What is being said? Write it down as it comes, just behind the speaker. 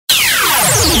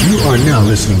are now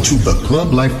listening to the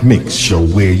Club Life Mix Show,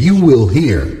 where you will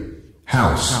hear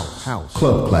house,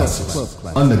 club classics,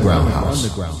 underground house,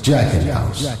 jacking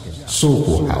house,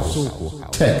 soulful house,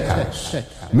 tech house,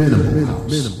 minimal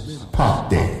house, pop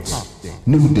dance,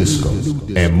 new disco,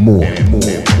 and more.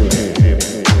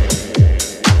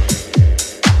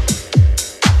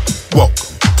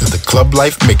 Welcome to the Club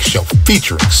Life Mix Show,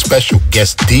 featuring special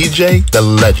guest DJ, the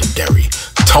legendary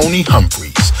Tony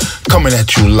Humphries, coming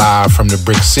at you live from the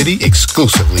Brick City,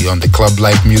 exclusively on the Club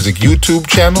Life Music YouTube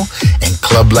channel and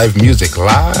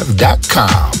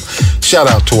ClubLifeMusicLive.com. Shout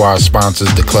out to our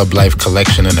sponsors, the Club Life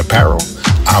Collection and Apparel,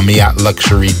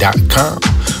 AmiatLuxury.com,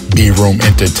 B-Room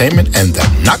Entertainment, and the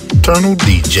Nocturnal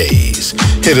DJs.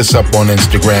 Hit us up on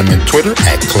Instagram and Twitter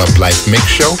at Club Life Mix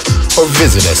Show, or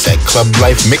visit us at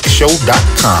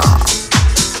ClubLifeMixShow.com.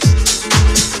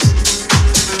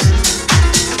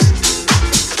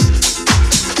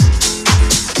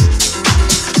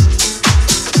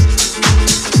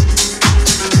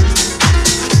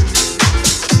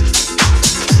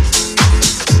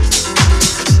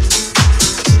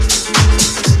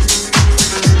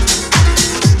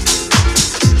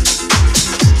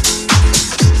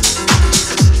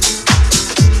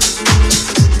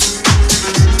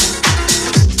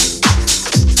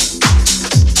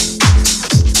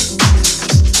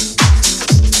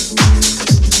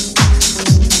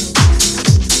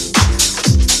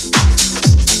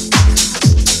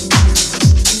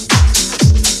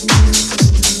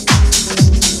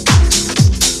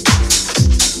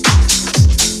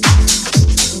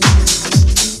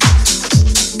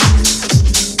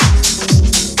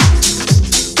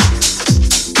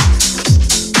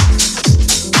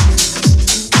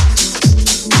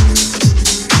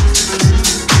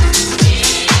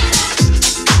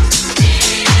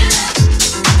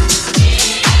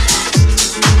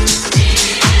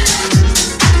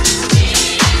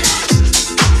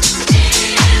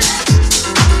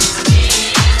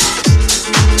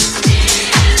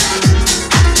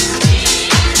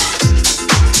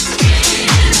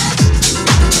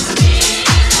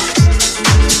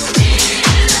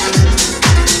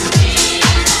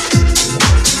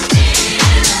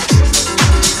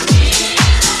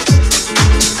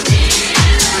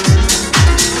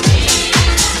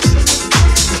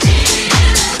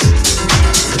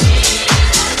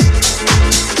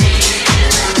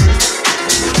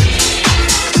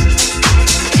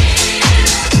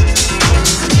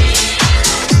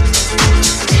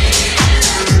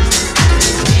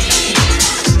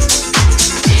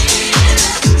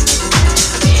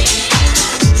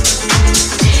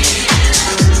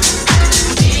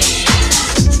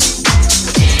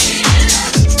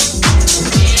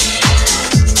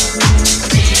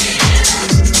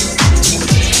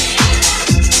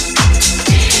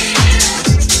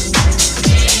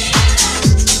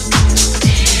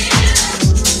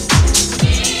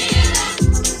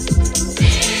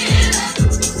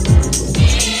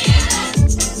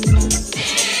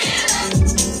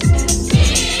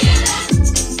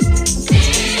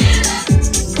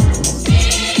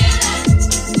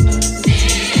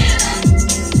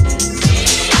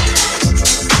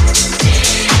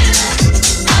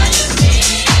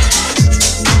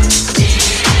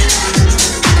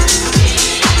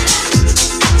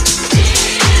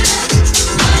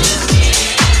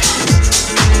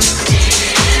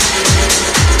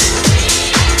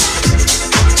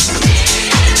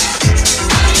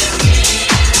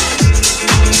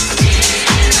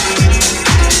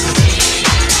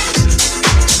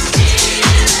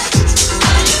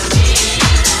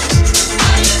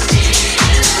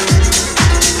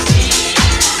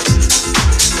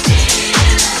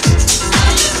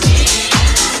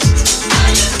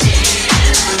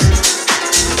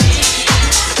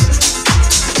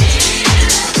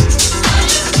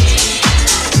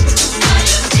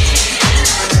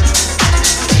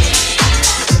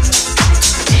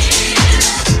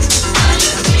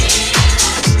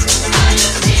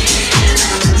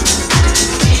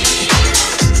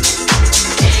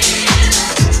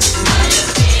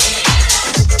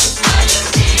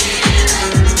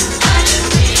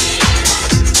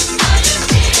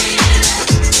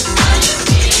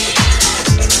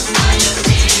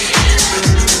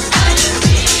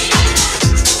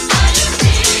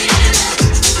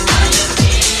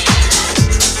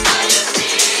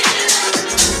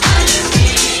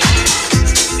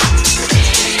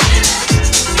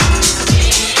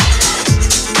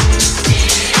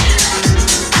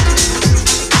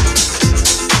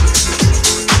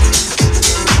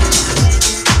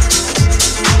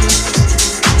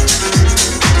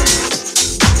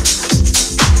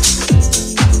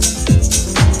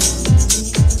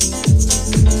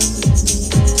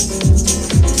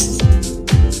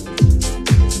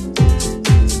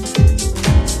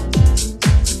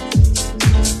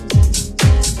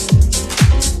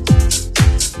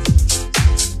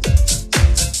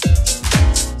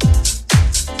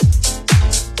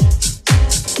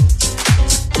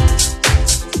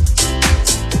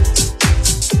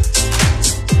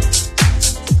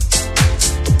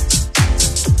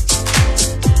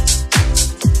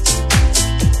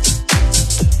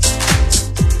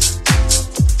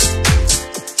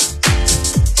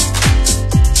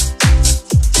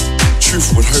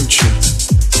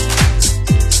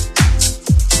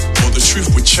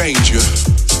 change you,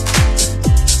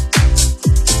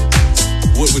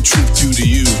 what would truth do to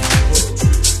you?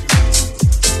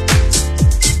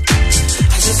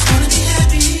 I just wanna be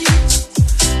happy,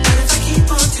 but if I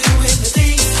keep on doing the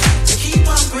things that keep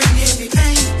on bringing me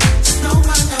pain, there's no one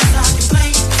else I can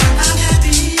blame. I'm not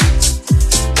happy.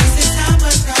 Wasted time,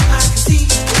 but now I can see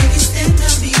the biggest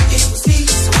enemy, it was me.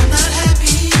 So I'm not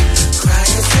happy. Cry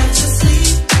yourself to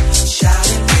sleep, shout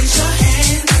and raise your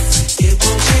hands. It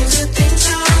won't change a thing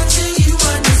now until you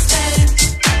understand.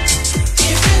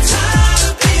 If you're tired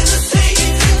of being the same,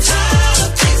 if you're tired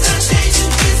of things not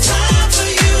changing, it's time for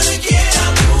you to get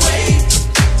out the way.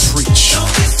 Preach.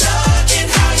 Don't get stuck in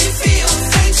how you feel.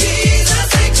 Say Jesus,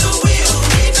 take the wheel.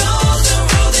 He knows the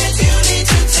road that you need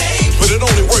to take. But it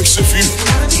only works if you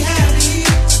Wanna be happy?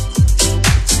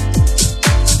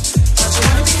 Don't you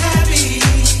wanna be happy?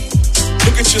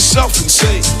 look at yourself and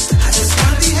say, I just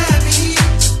wanna be happy.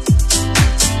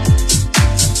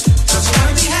 Don't you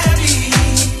wanna be happy?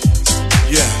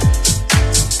 yeah,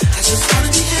 I just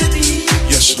wanna be happy.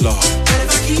 yes, Lord. But if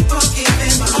I keep on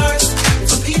giving my heart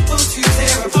for people to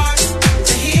tear apart,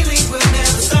 the healing will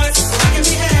never start. So I can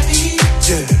be happy.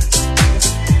 Yeah,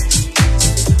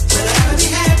 Will I ever be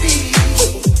happy?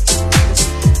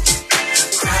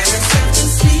 Cry yourself to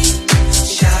sleep,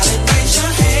 shout and raise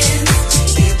your hands.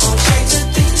 It won't change a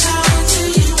thing now until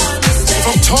you understand. if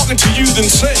I'm talking to you, then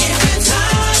say, If you're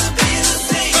tired of being the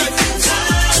same, if you're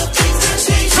tired of things not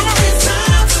changing, Come on. it's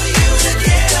time for you to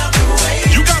get out the way.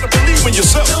 you gotta believe in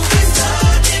yourself. Don't get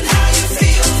stuck in how you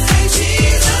feel. Say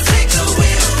Jesus, take the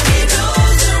wheel. He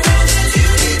knows the road that you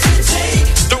need to take.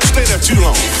 Don't stay there too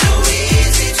long. It's so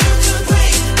easy to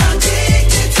complain,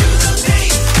 addicted to the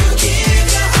pain. You give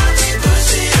your heart, they push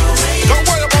it away. Don't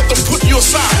worry about them putting you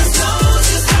aside. Jesus knows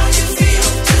just how you feel.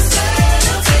 Just let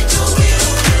him take the wheel.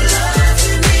 The love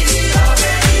you need, he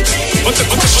already gave. But the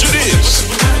question is,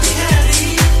 You wanna be happy?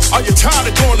 are you tired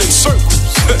of going in circles?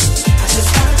 I just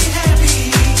wanna be happy.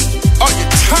 Are you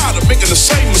tired of making the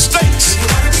same mistakes? You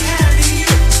wanna be happy?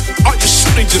 Are you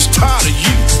simply just tired of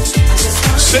you? I just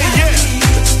wanna Say be yeah. happy.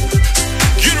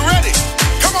 Get ready.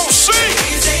 Come on, sing.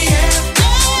 You say yeah,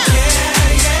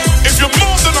 yeah, yeah. If you're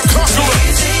more than a conqueror,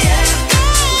 You say yeah,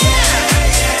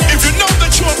 yeah, if you know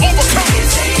that you're an overcomer,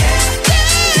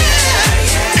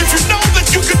 if you know that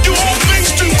you can do all things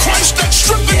through Christ that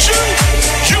strengthens you,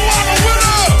 you are a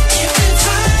winner. If you're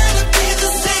tired of being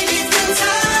the same, if you're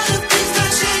tired of things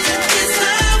not changing, it's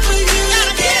time for you to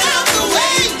get out the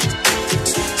way.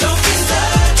 Don't get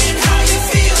stuck in how you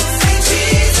feel. Say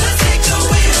Jesus, take the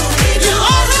wheel. You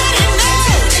already know.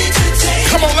 You need to take.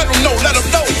 Come on, let them know, let them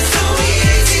know. It's so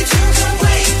easy to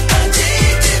complain,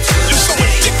 addicted to You're so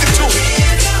addicted to it.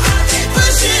 give your heart, they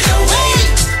push it away.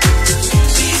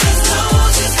 Jesus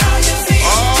knows just how you feel.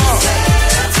 Just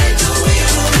let him take the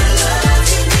wheel. The love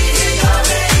you need, he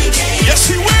already gave. Yes,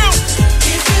 he will.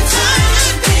 If you're tired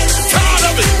of being the same, Tired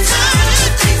of it. tired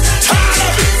of things not Tired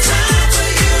of it. changing, it's time for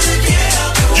you to get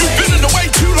out the way. You've been in the way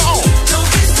too long. Don't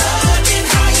get stuck in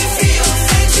how you feel.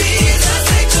 Say Jesus,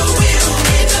 take the wheel.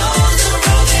 He knows the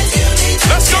road that you need to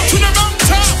Let's go to the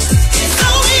mountaintop. It's so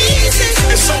easy.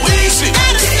 It's so easy.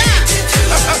 Let it stop.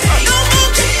 No more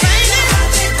complaining.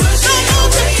 No more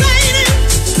complaining.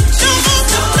 No more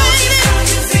complaining.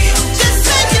 Just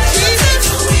take it, Jesus.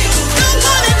 No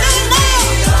more and no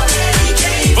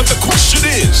more. But the question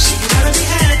is, You wanna be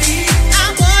happy? I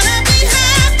wanna be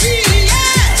happy,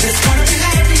 yeah. Just wanna be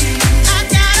happy. I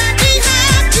gotta be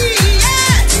happy,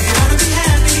 yeah. Do you wanna be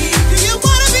happy? Do you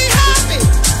wanna be happy?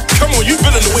 come on, you've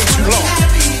been in the way too long.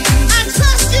 Happy. I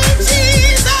trust you,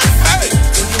 Jesus. Hey,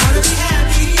 Do you wanna be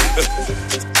happy?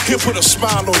 he'll put a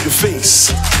smile on your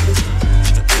face.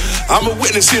 I'm a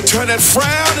witness, he'll turn that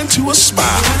frown into a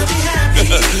smile. Wanna be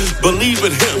happy? Believe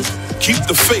in him. Keep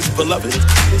the faith, beloved.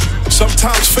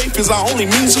 Sometimes faith is our only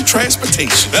means of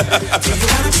transportation. Do you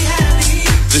wanna be happy?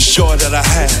 This joy that I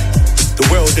had, the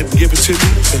world didn't give it to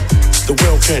me. The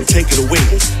world can't take it away.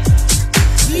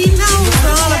 He knows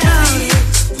all about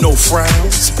it. No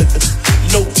frowns,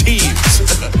 no tears.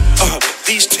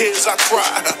 These tears I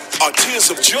cry are tears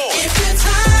of joy. If you're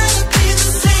tired of being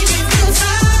the same, if you're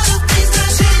tired of things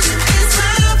not changing, it's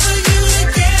time for you to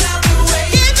get out the way.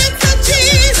 Give it to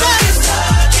Jesus. Don't get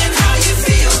stuck in how you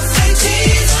feel. Say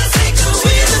Jesus, take the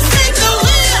wheel. Jesus, take the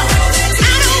wheel.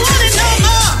 I don't want it no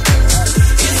more.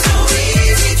 It's so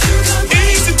easy to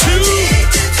complain. Easy to,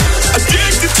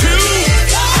 addicted to.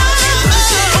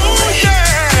 Oh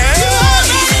yeah.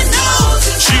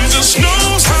 Jesus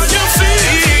knows how you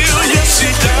feel. Yes, he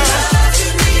does.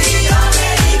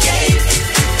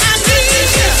 I need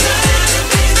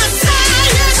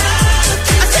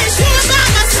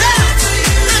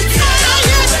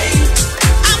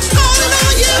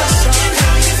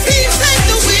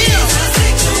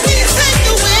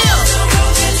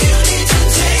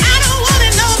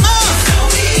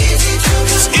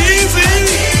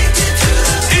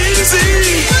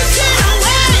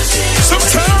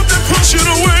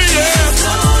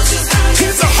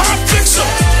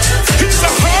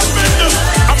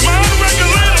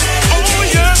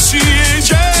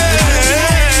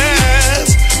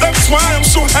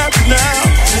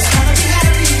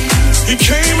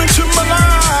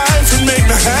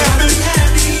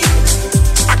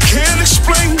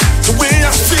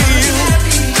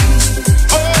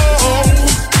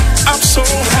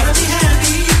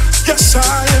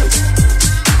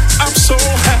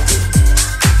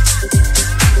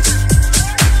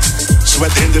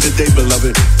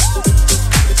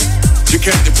You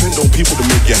can't depend on people to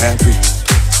make you happy.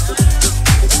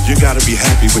 You gotta be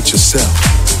happy with yourself.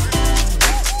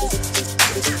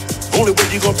 Only way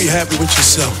you're gonna be happy with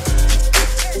yourself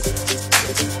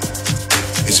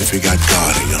is if you got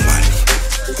God in your life.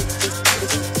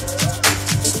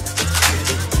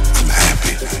 I'm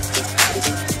happy.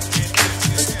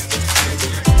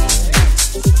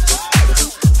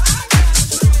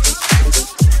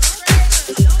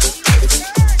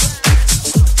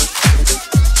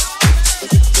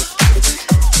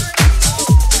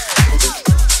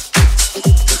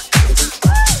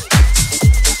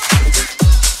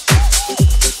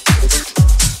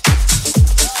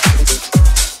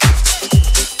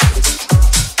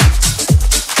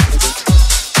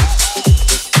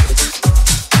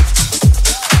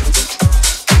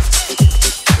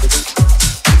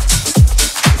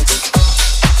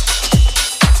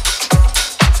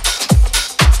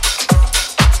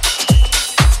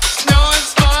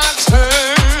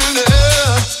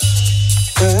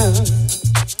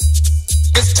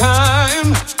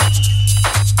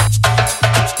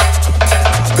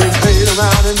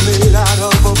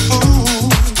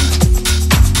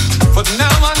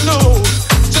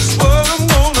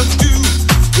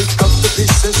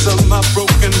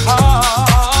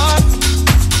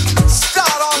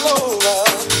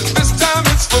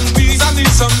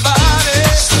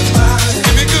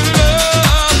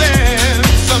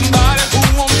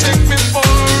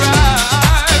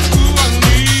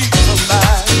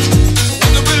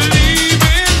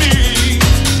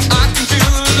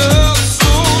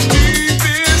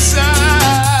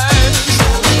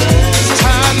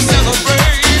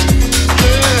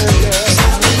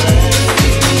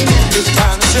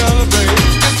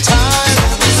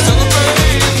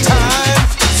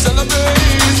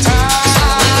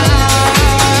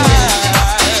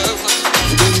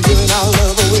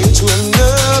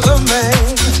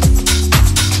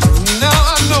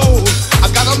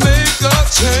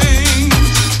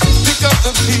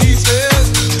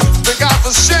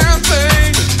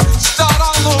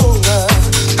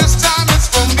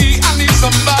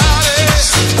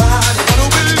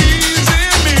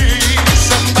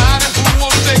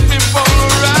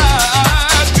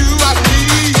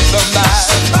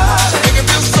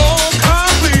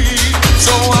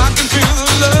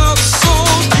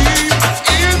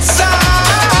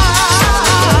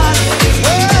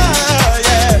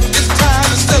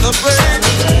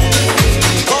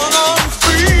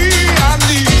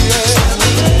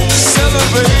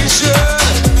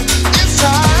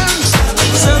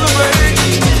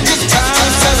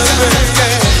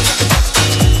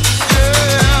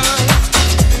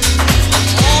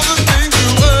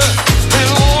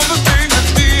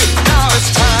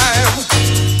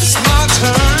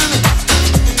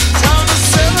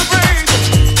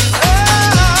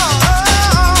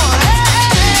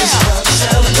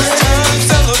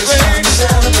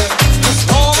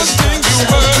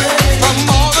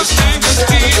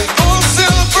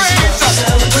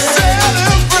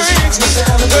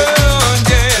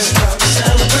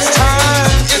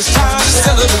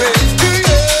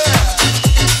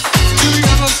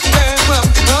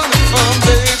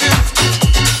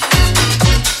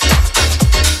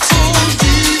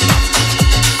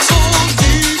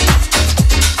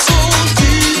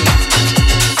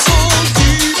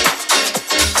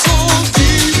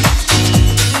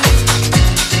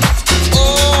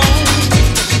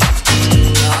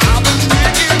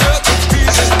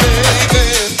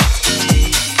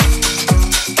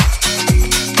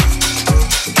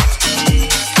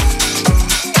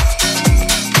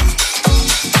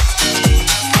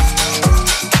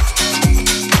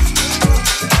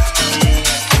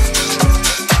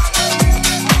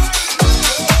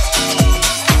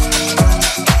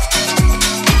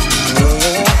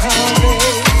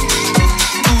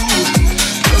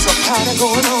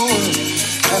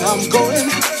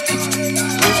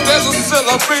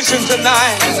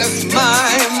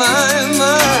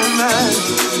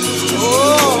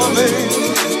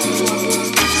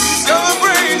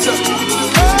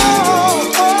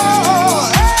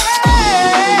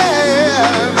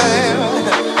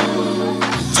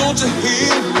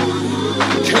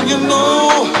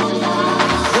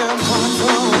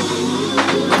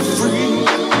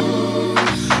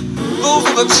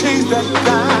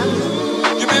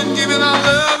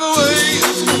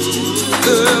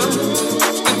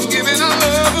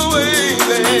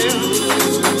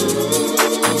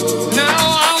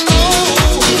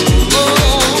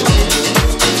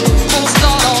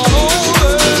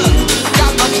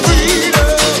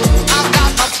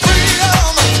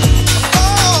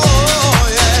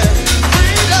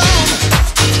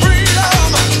 Freedom,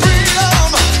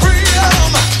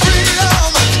 freedom, freedom.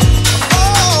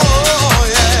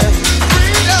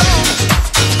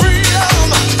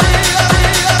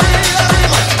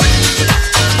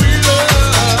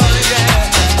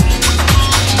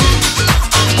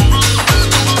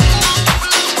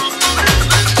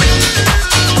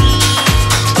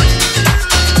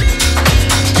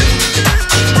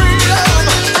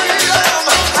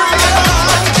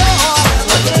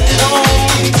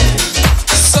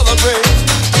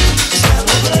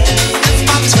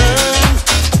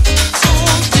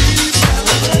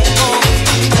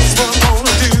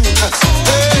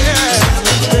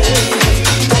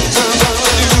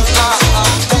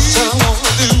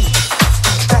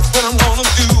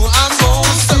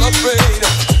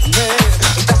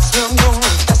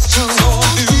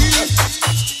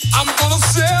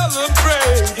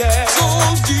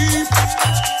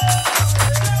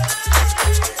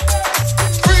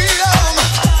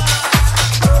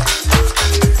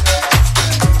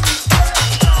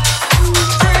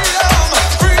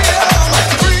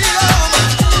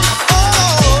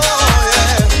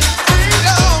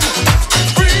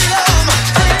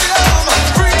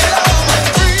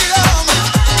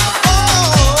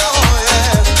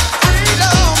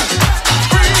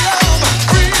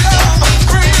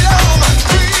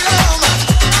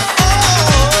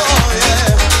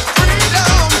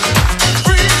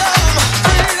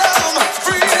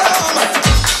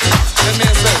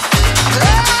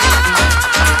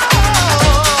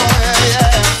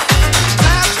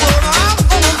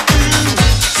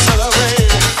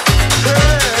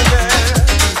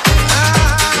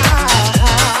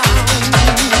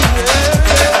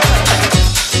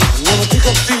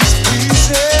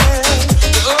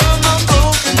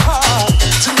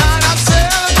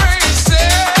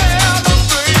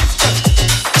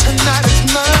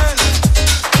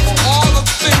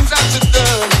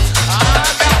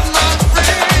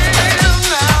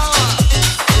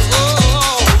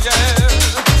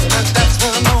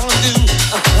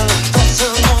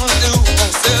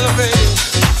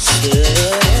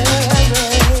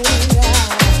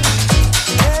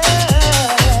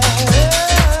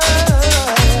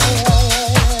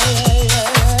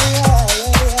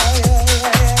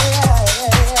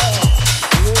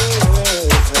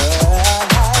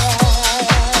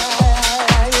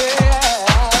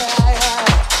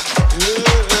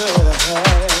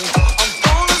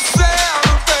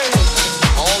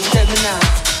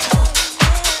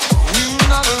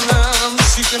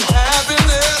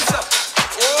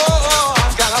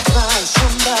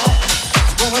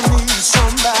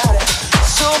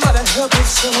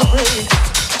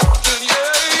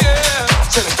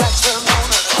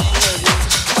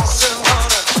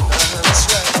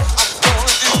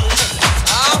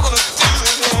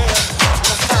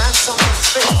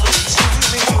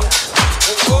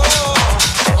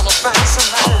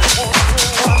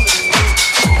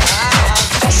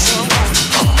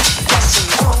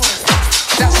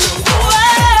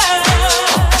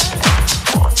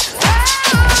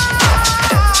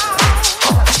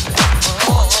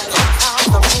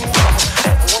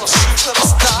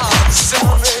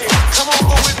 Celebrate.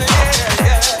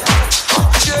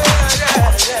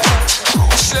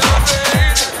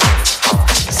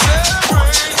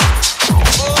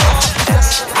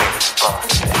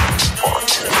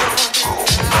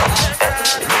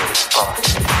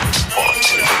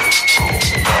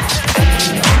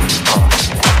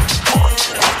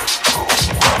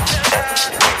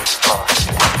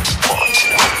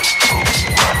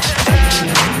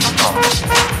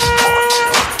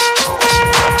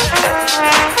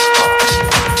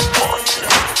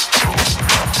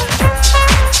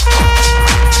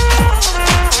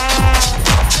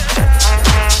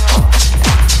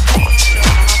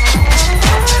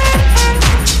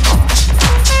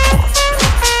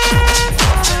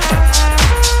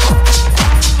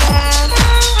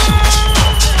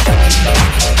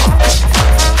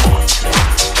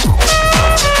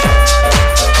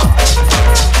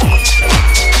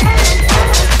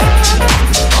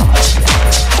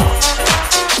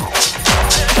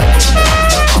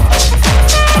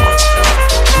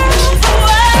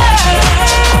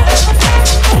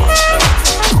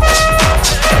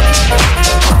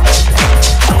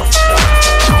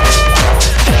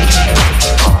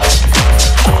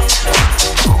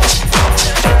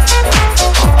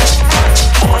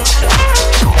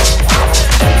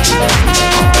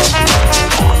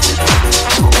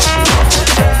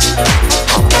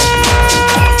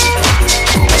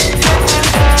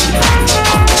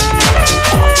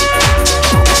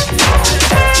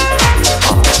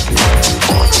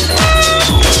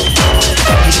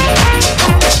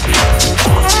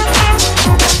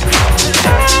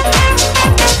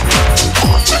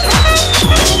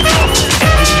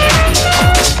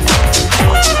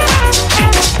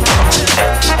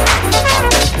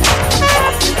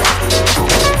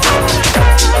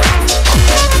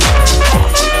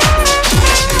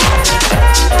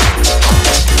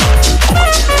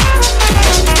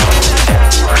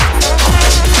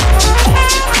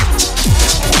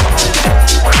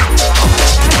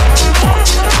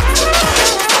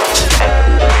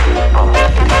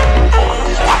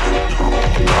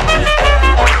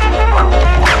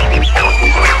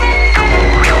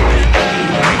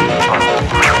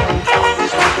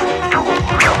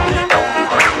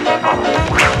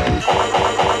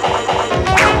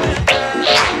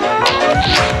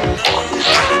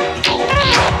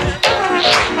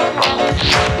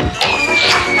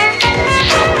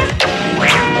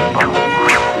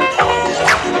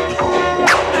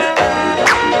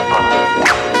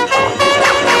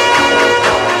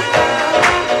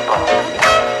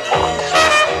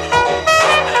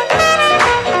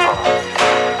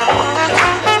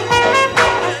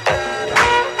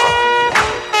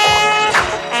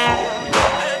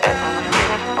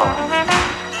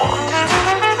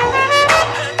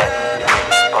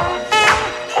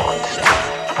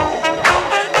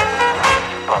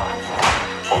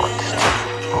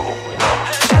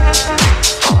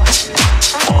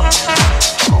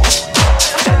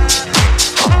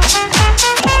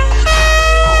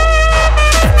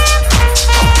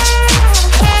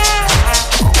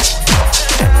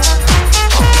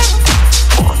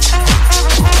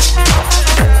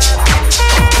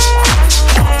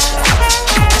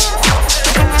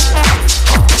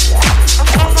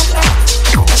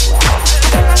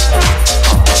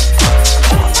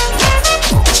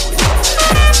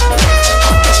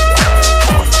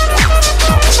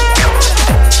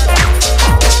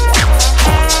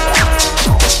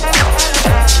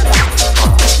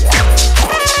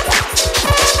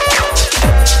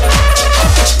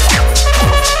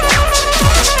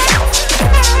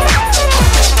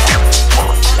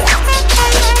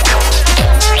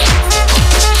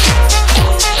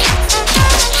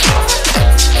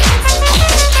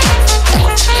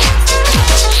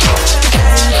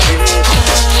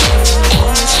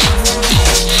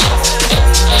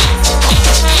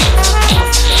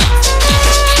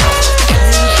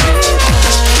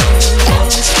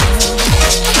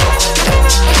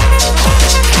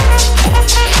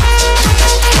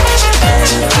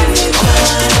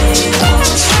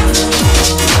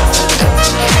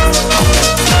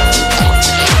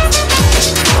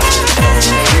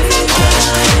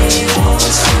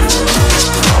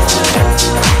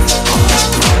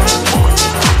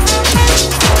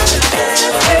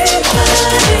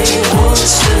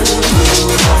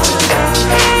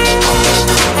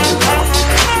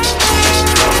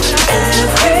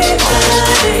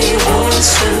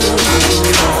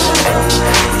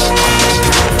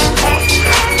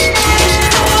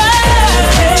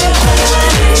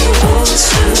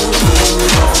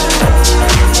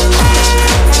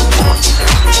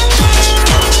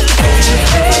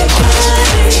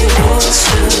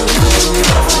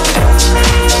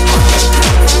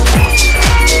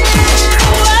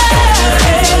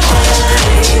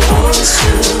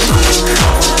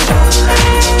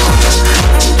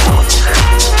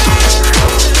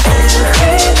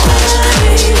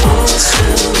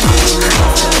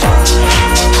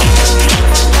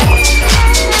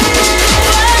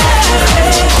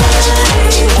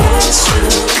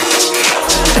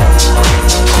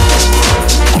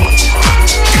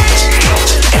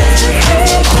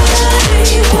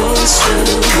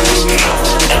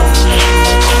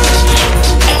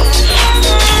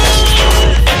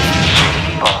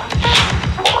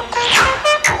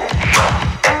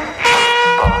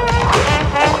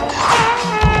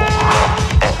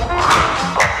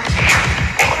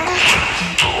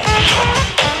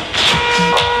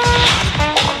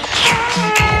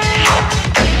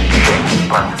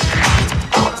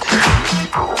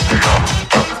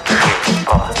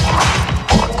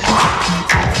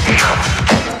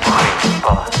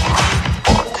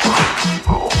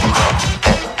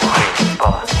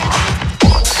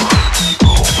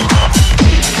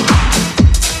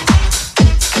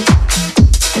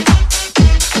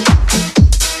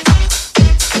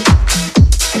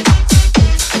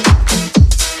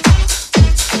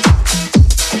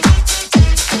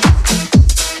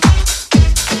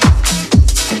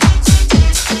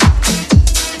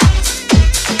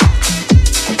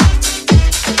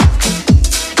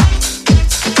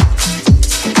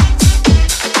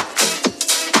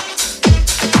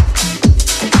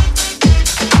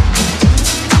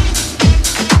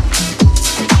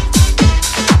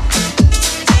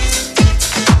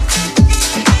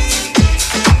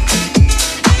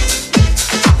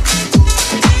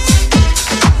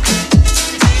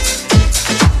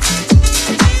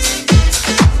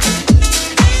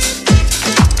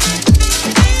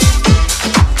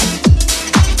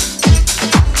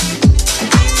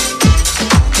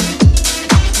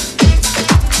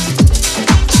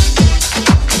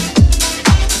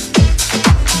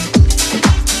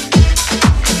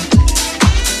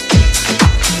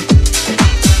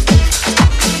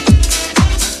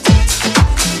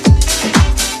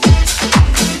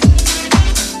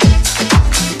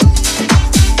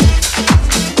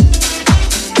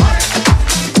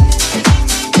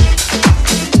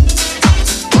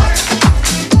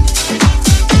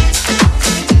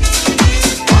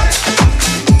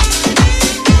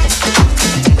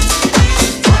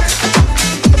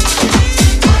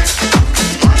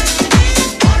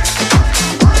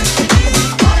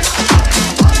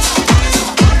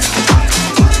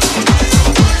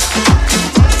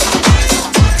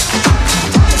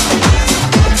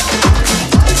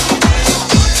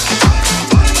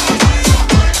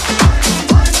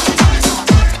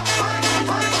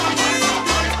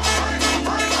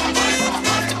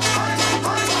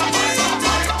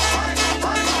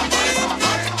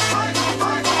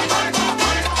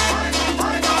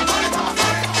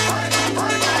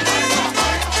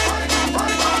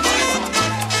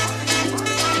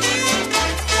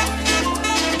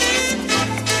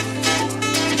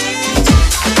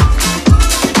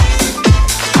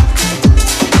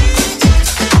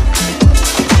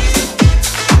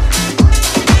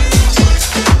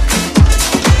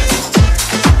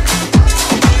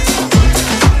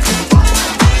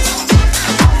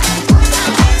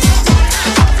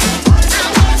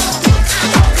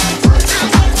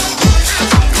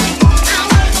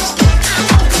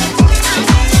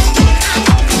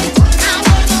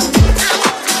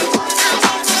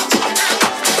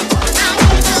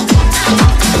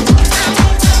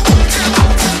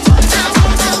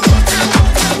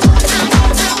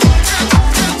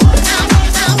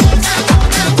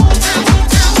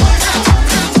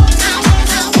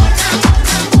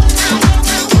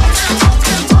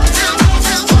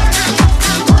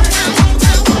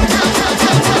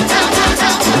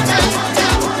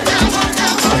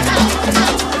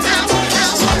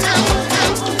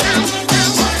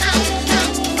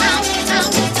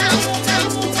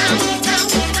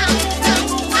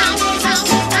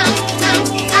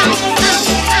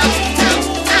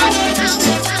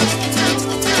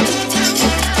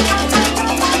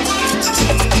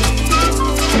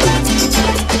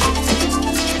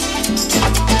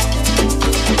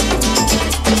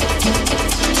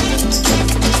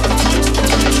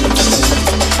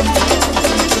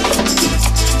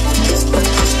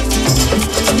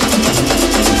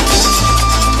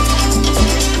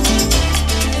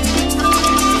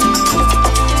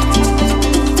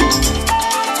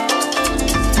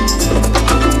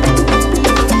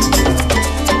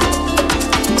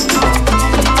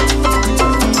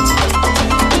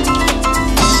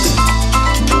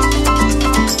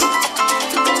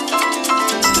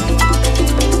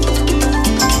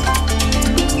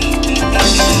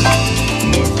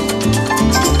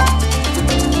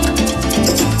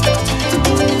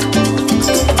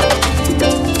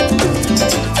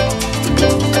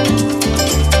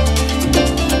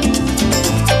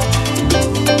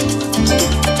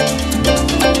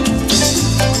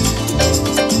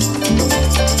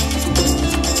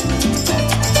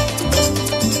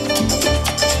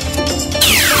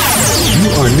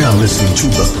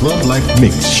 Club Life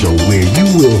Mix Show, where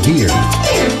you will hear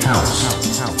house,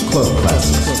 club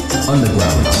classics,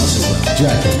 underground house,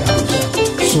 jacking house,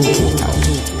 soulful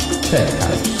house, tech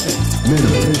house,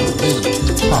 minimum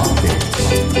house, pop dance,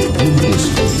 new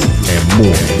disco, and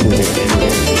more.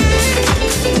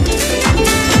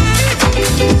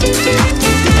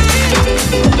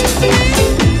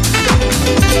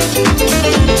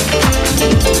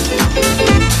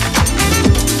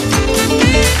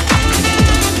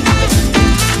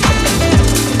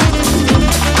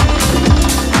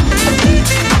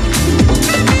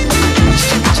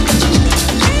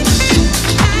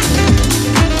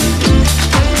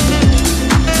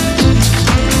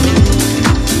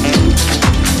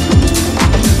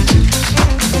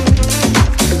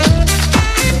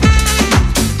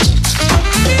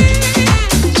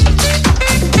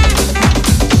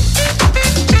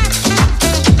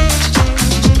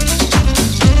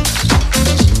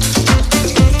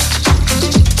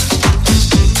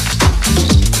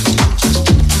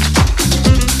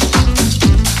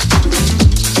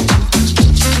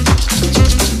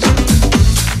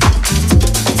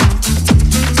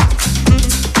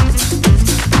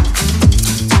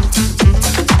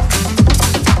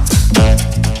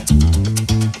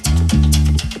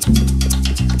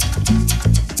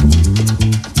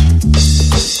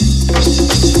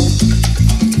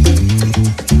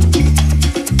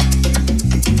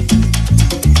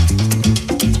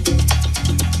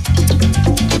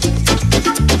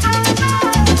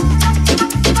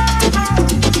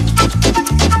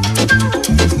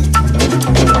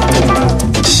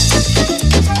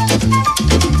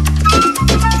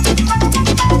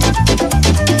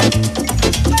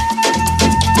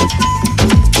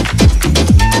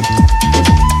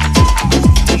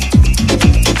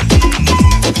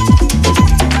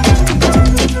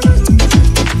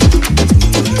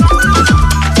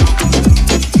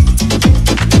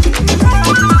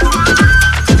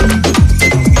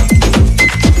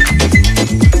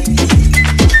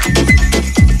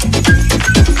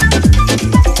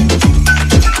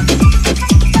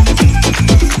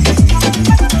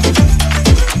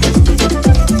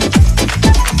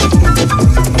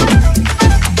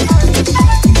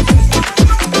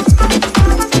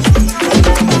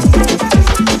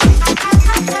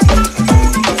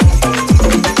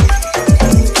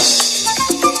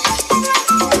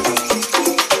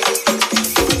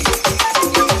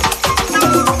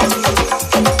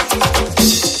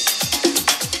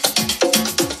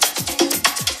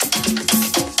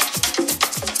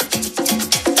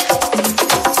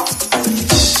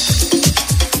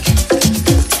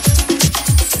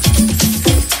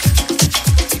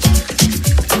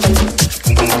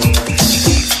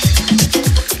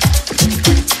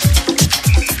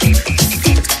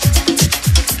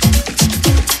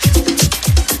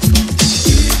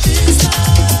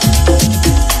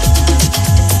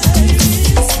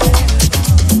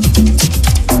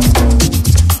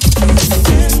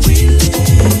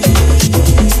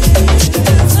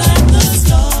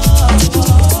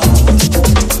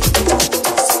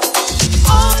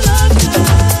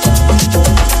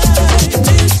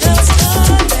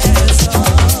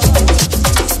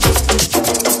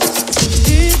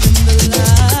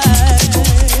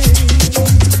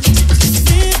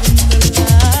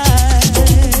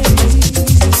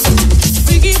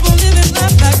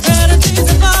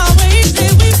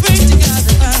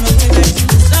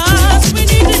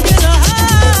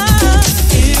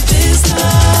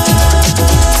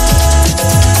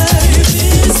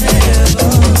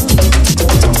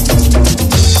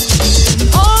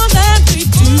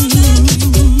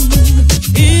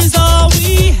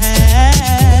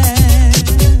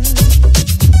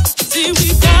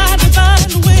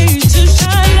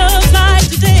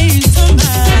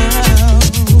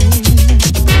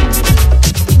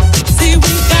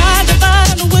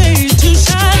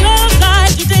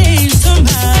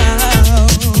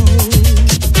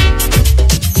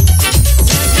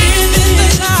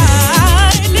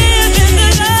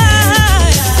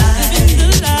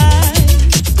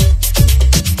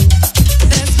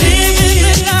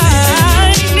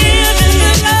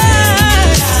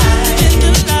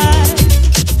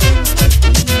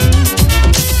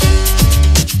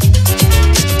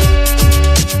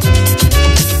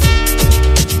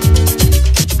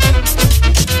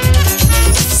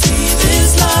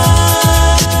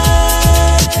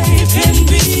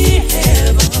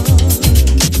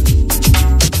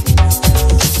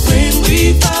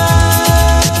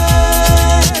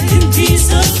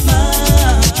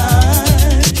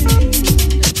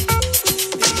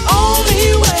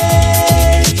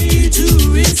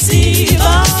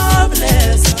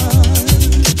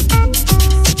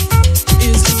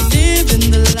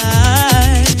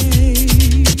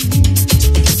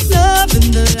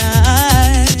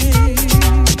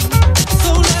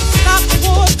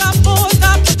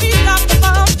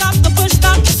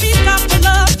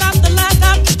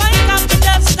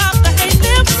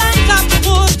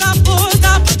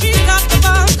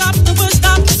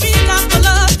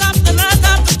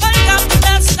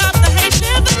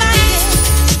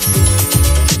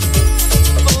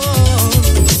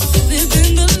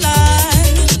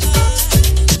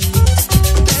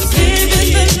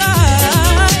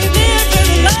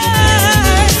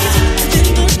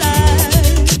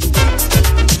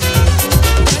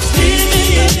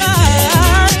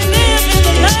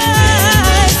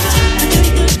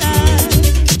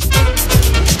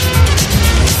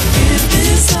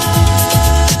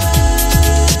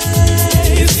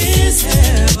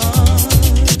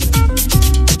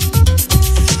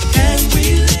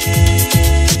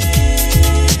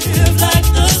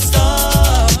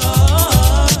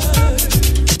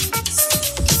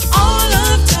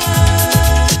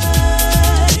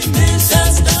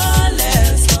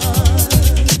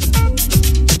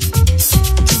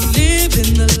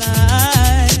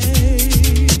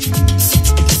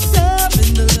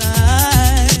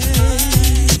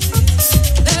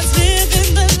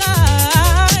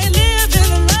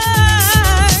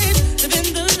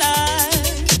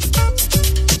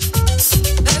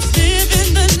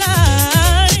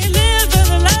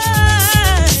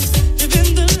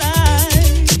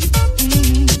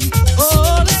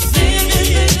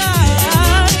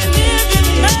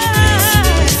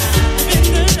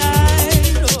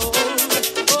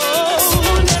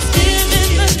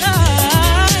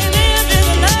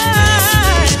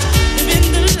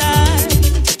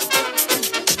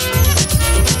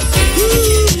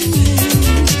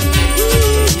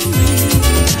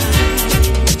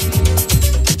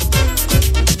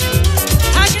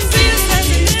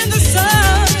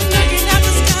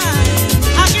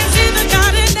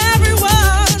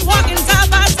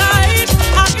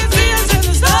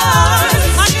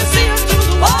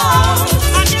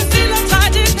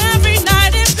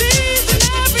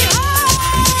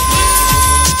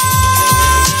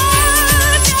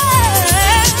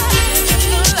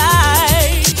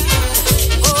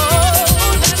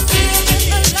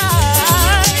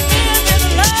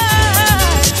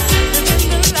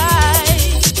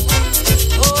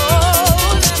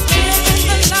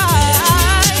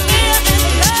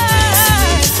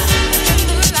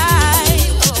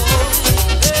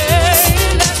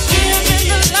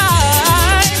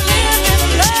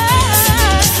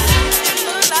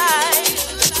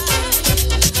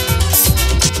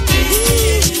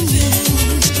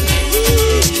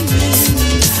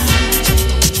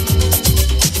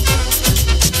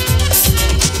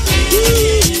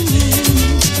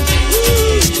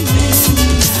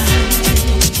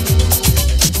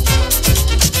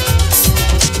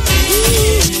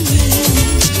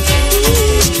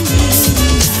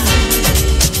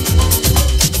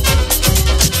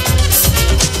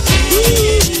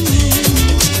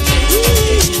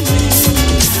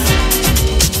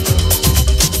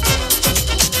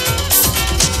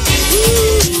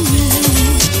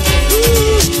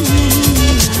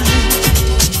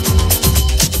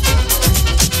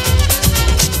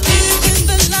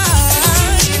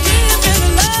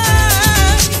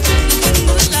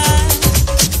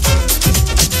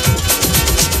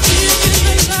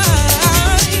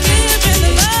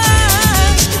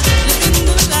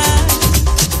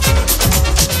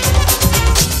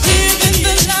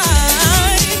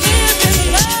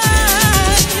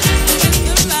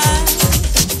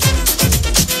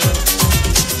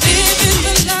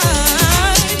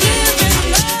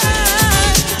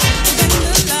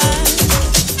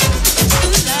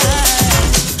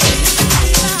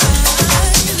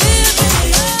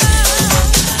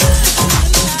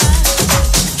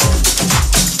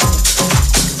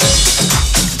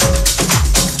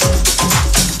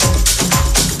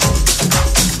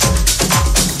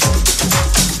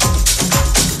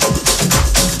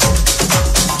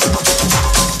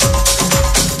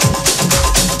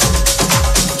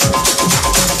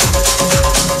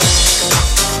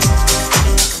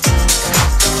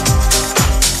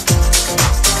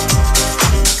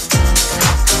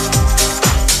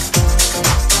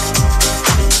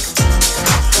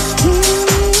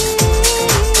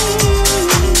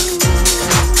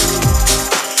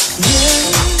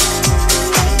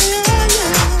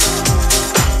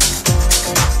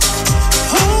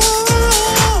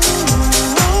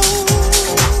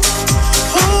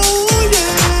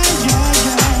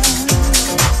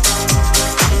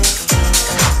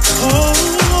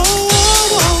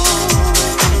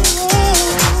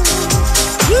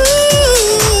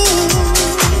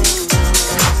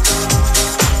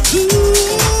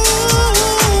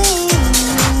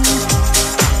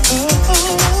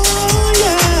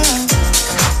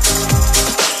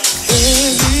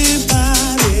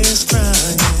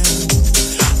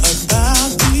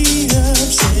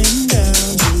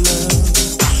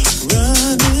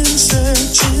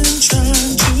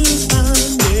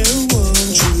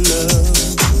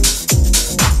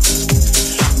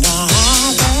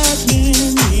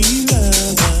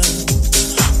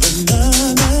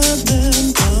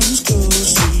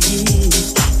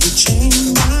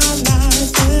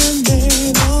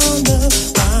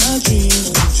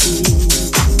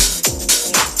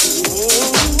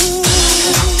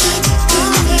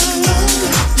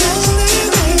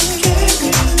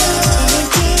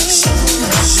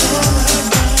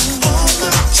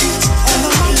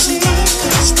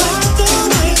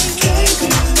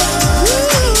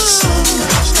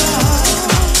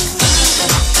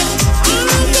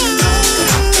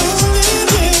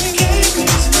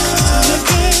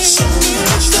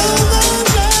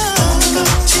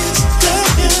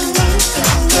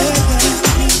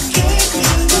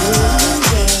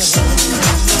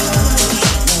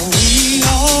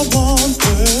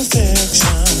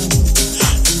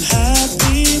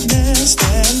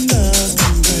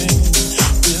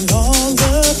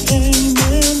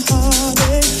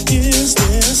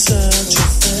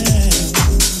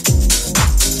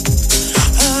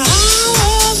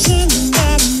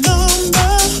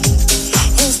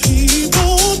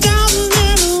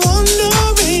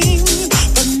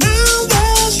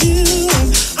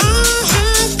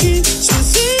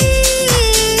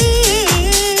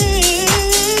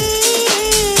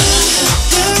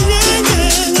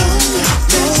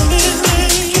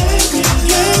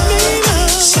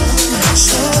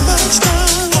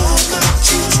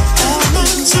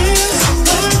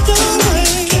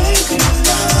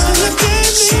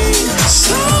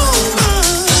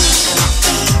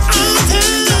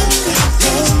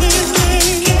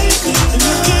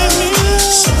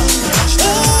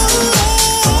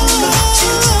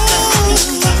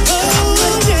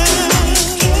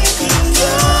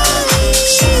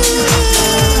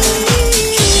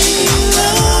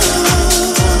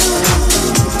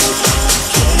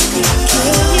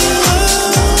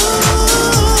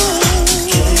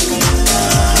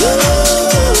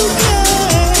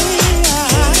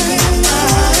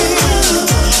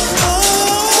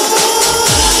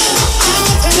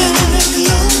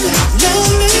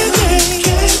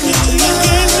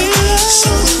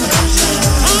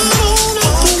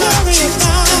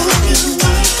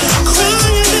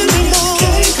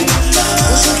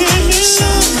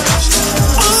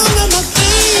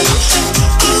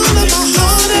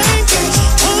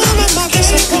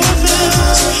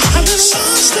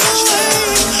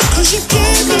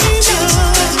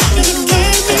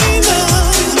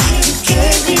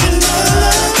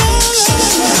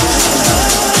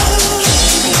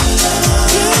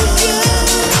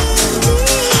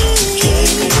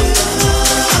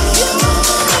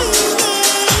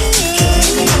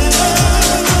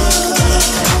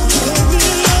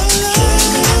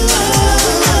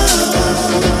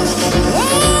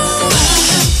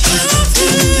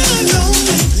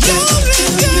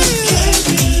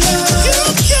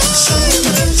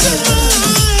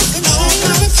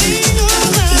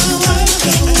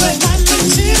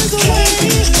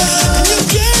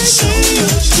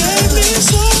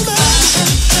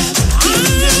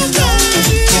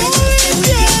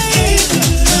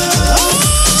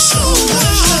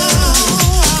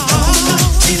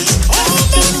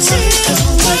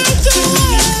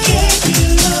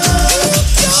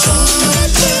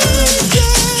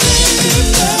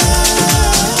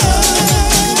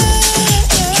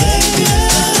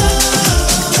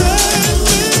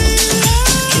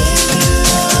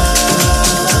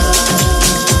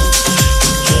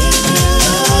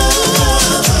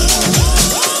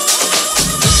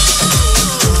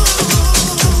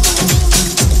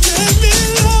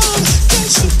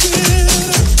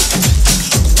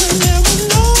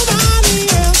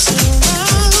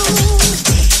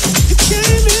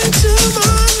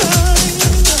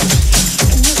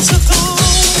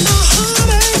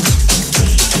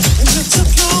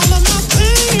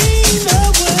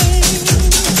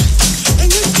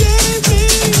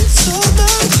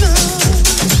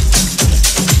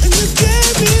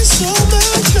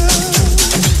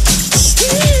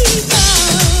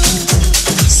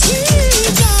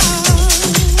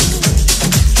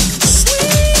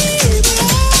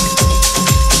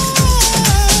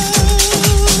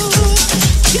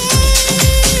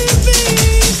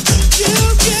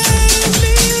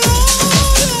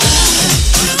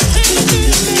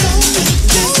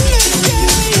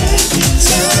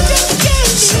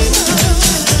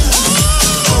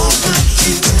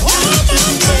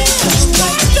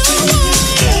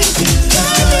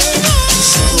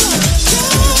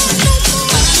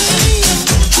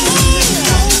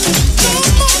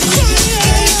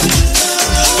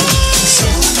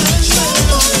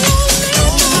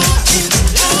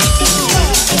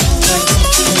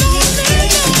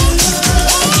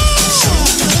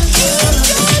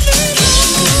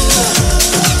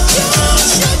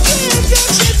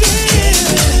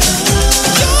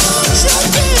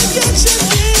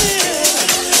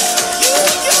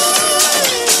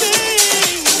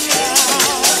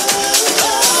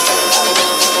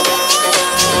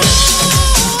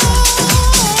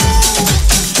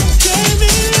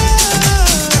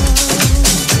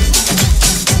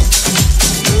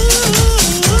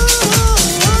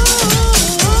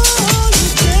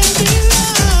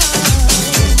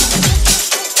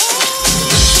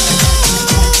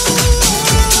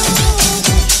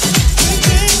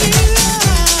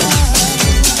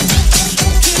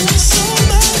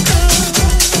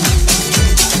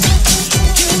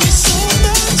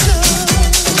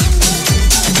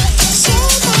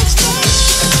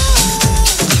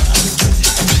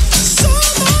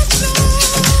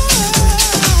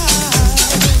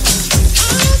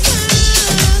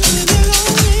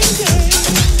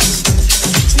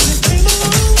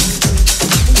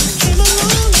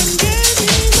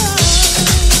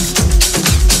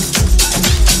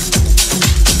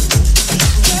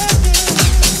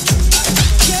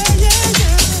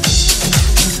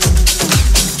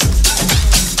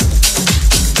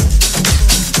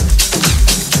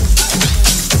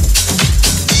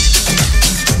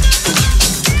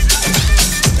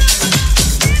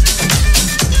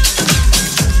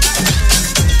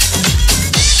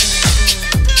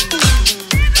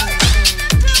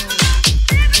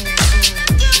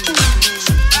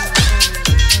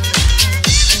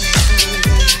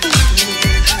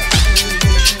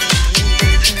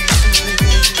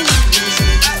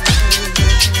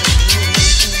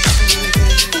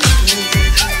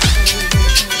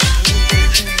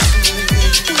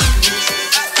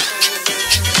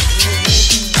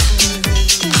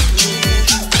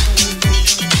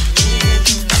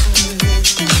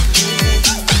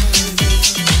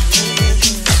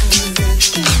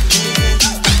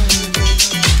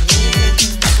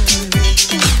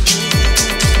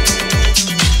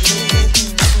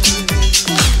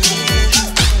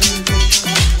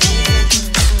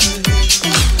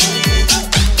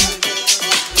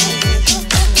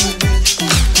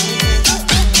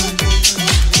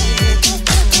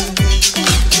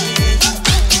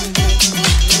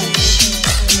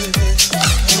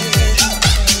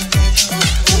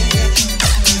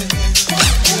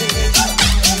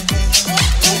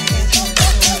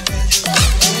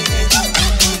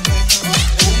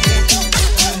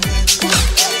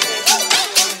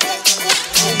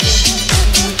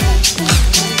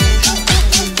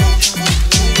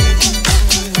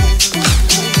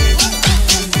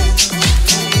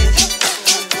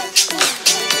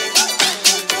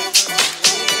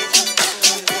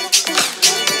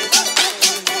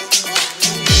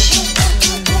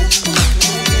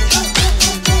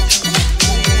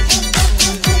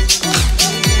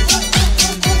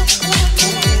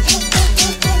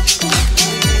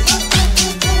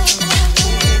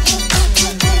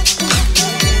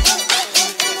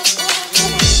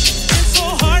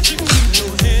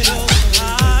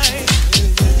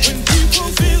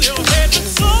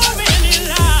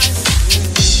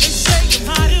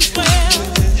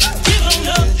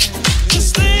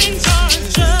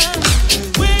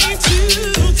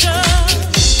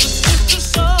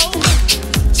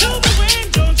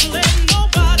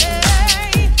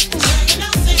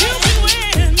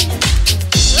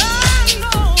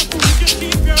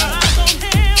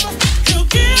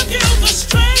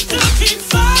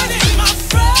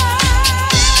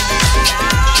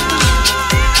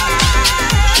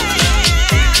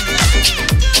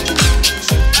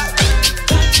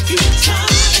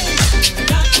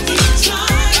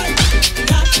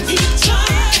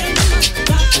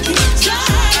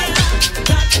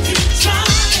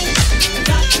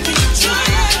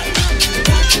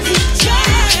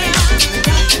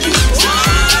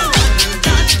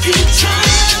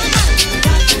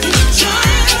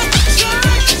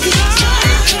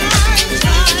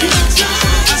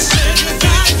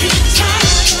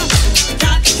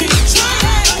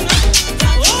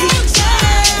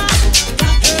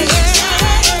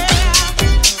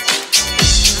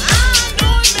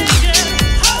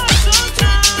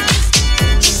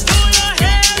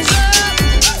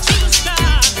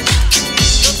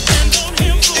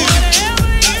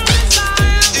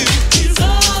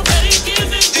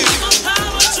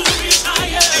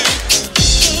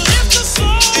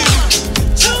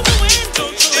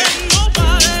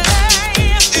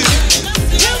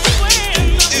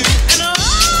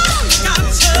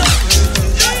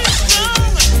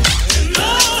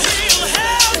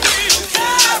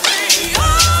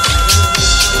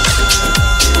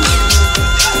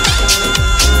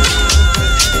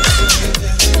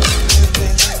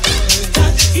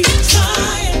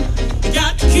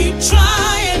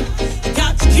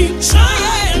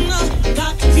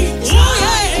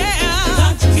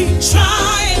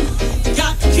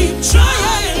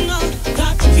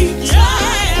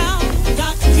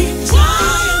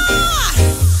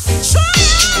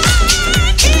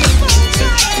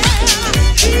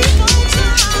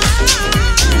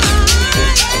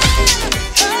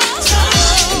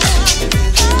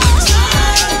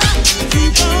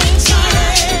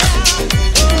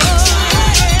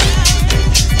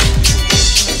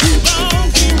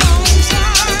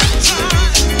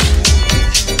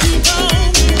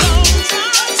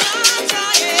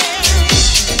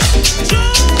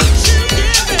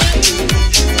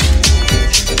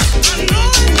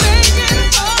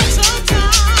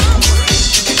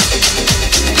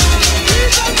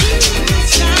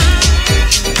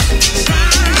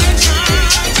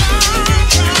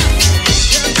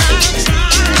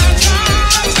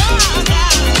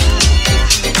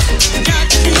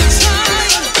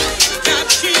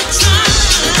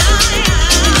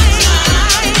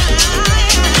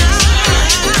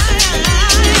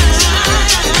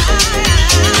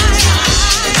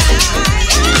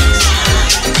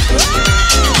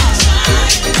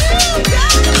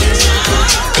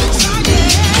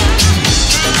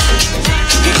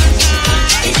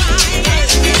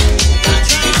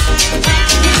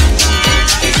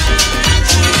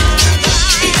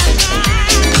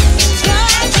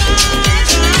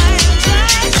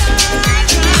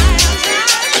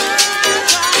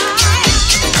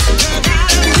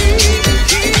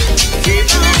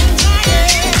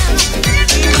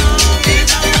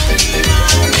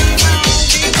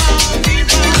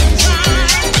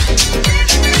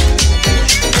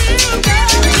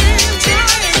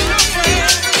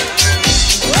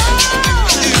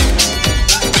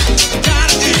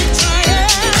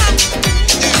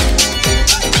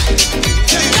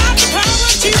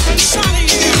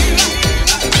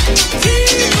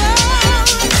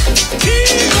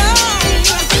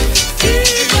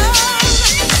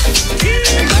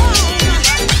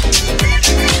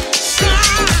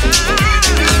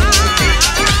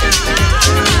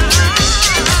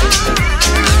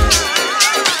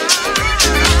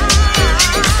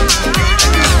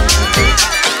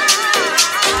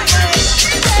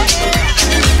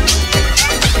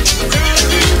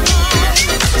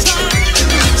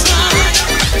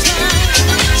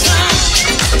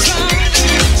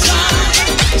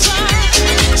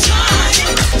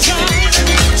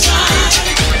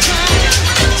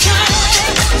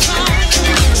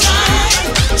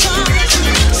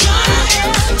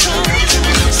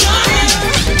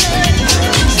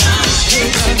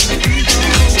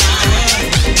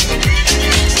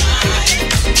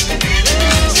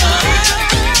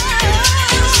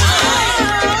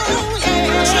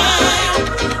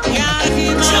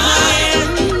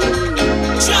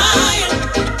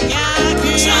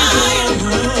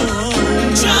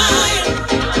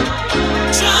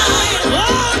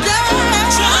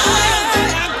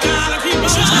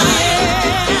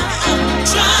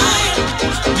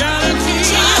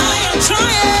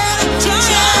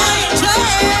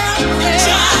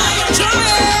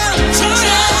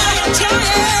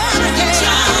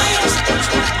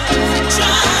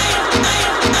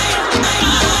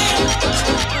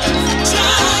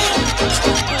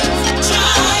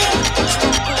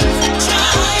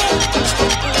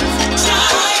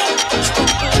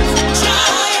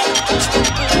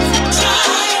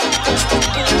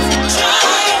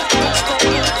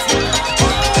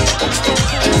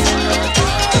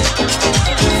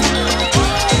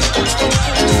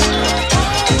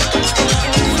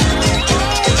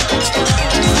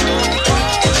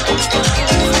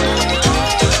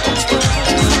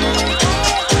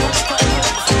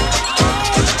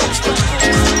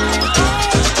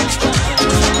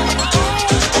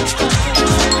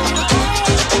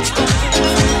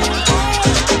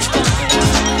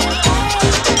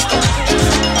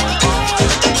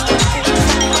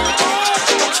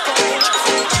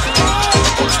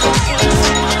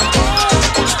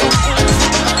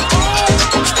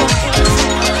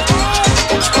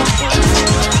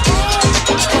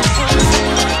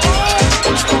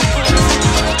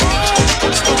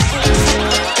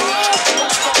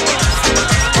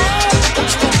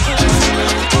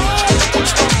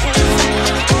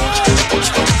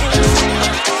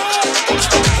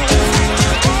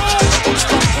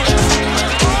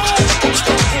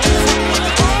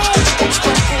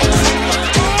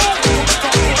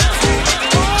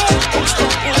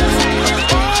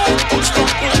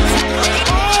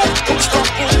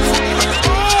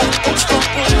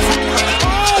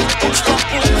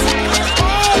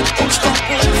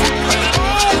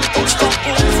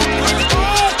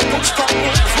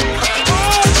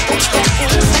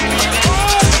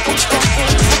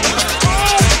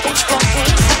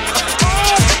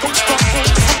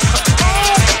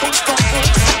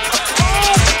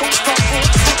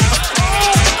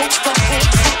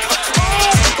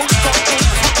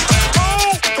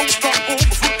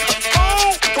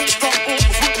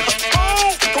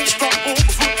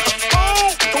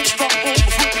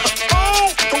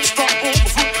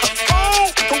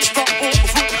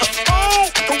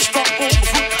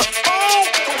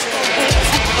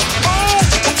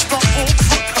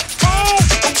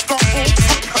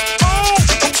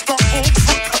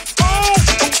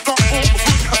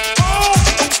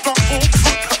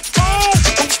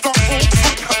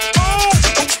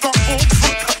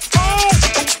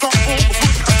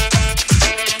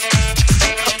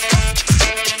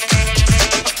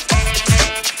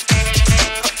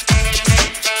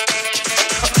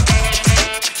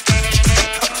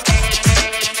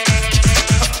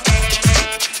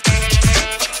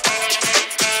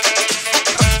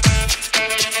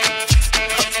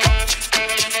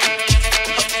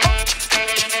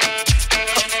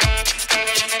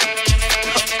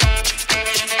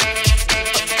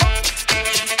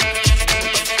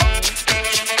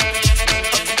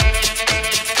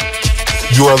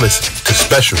 You are listening to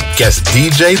special guest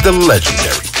DJ, the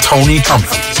legendary Tony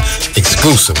Humphries,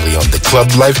 exclusively on the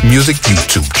Club Life Music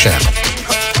YouTube channel.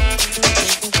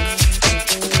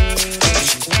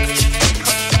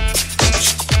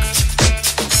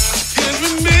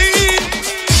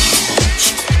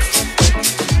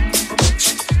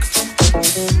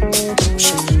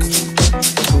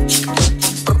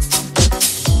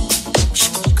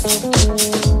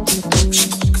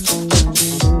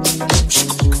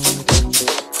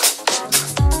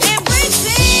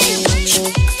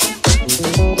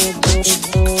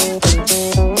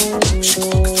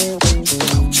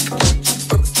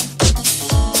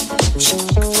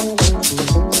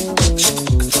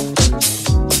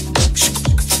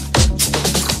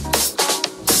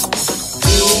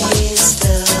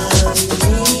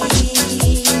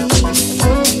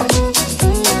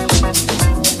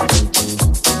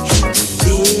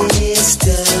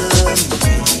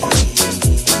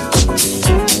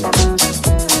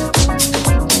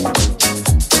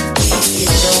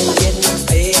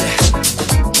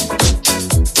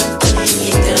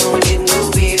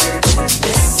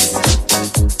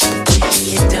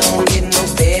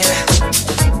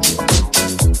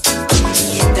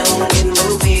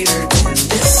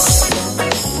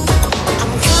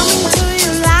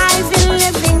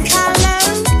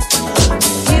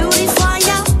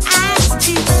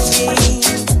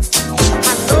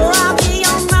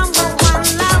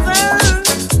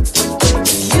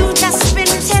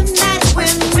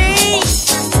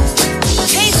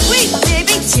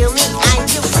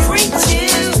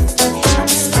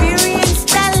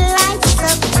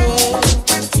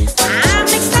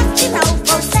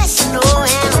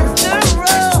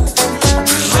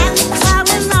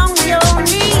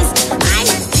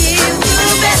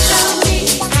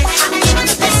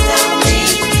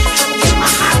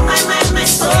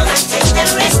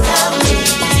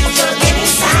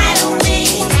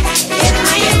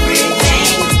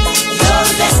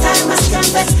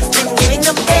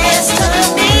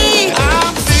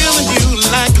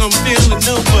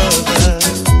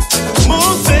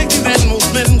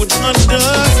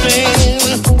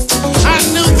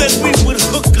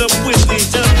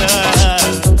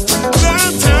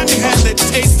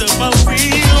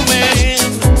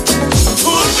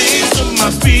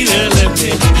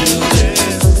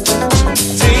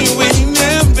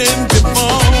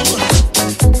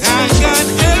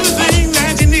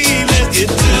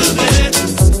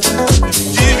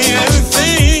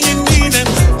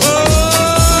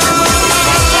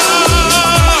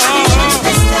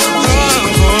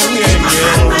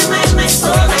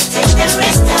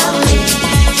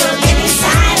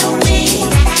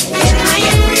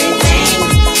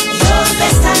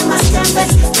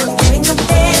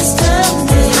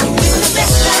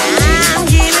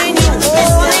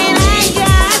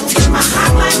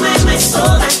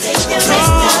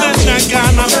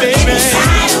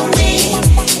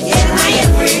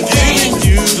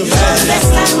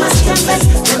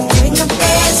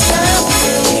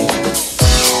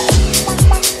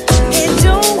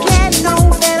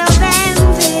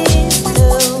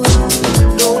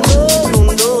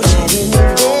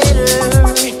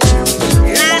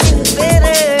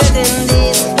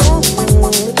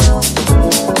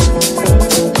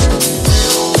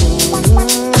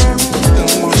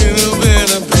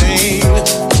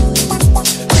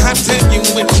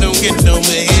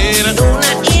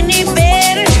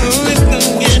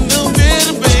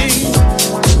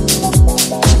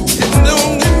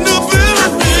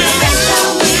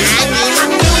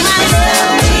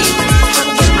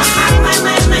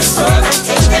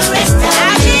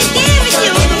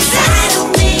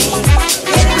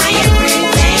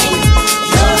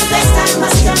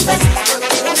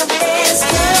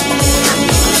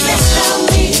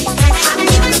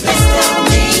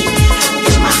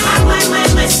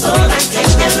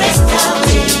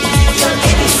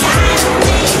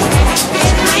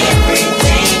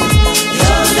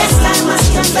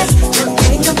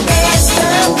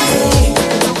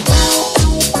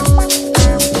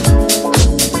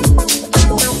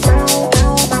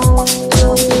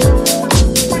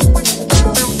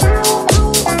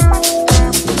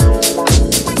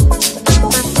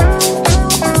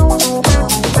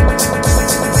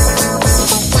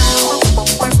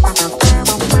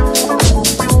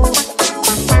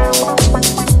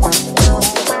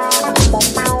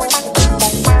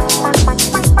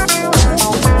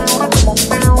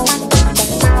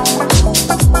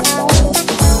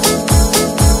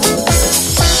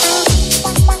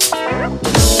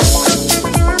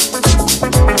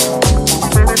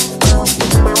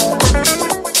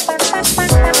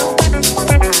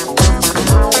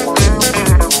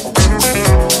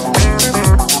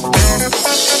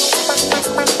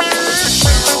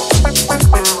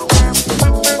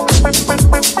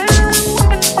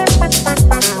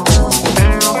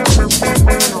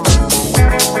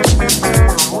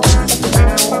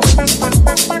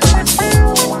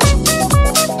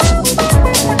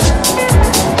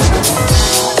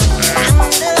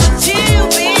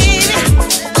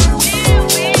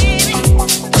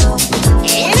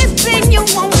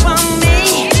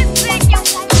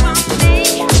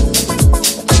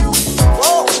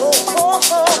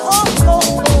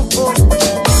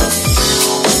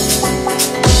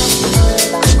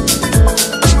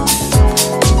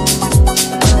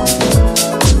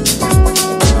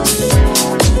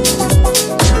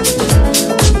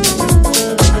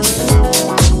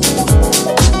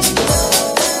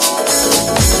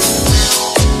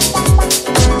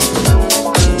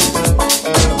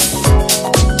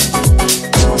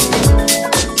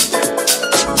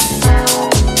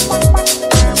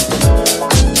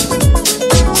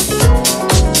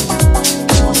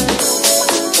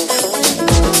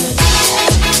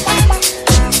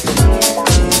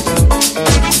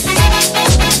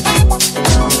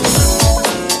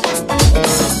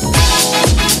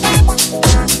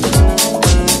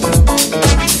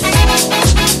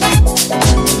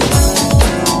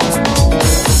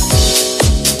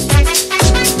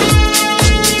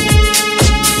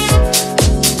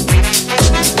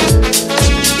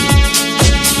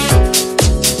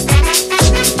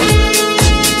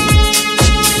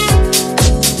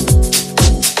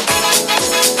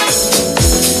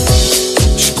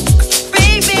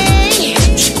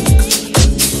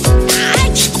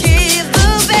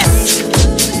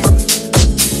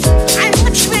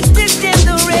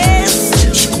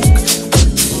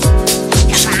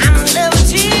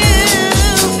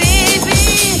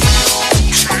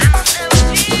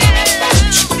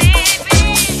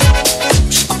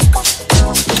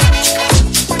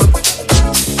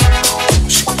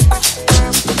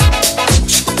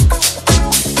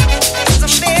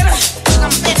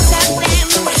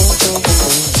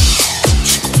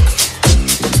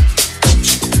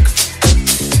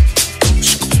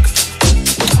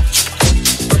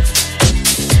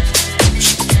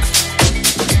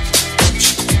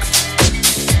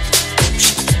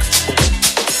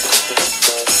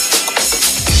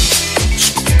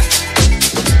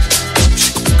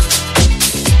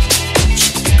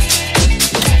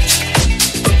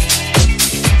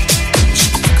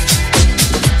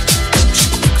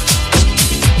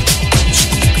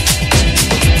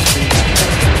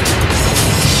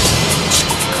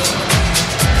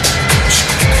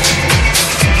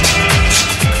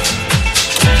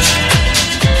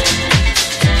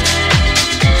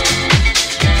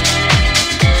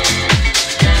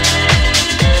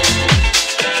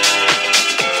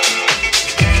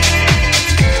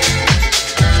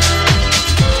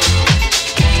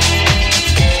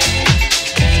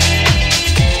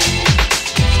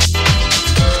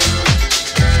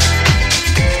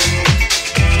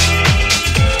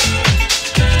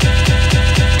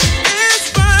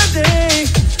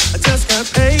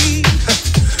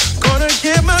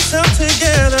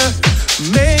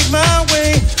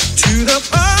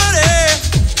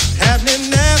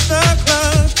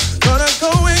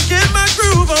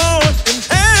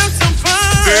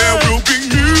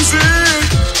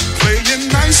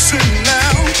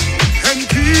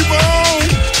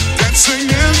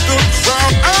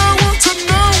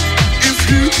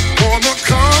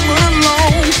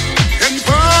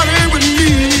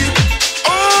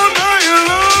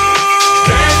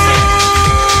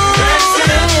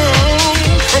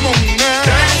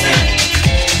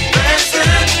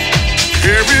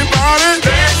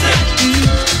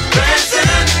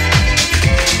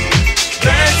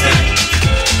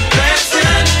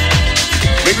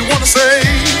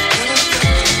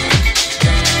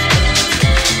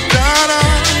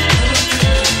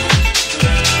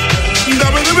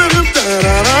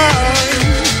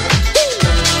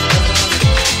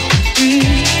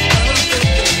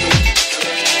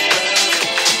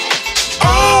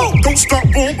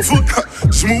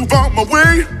 my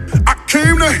way, I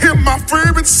came to hear my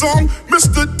favorite song,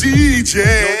 Mr. DJ.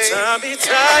 No time to be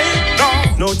tired,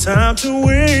 No, no time to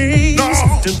waste.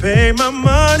 No. To pay my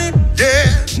money,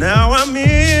 yeah, now I'm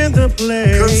in the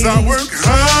place. 'cause I work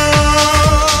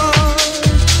hard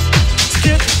to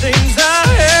get the things I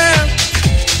have.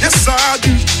 Yes, I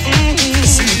do.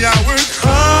 See, I work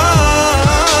Hard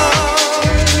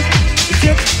to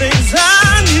get the things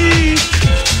I need.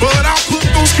 but I'll put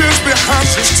those kids behind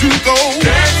just to go.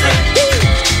 Dancing,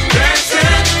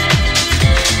 dancing,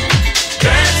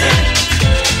 dancing,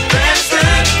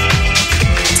 dancing,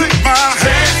 Take my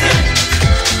hand,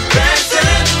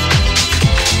 dancing,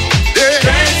 yeah,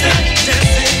 dancing,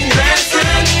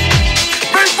 dancing,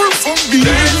 make room for me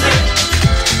dancing,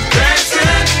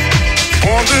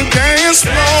 on the dance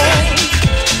floor.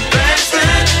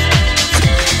 dancing.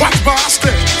 Watch my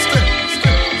step.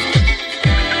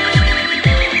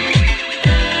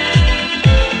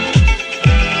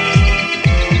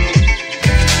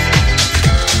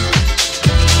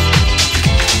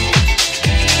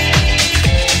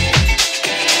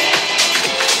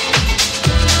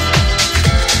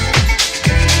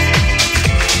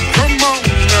 Come on,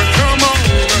 come on,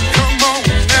 come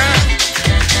on now.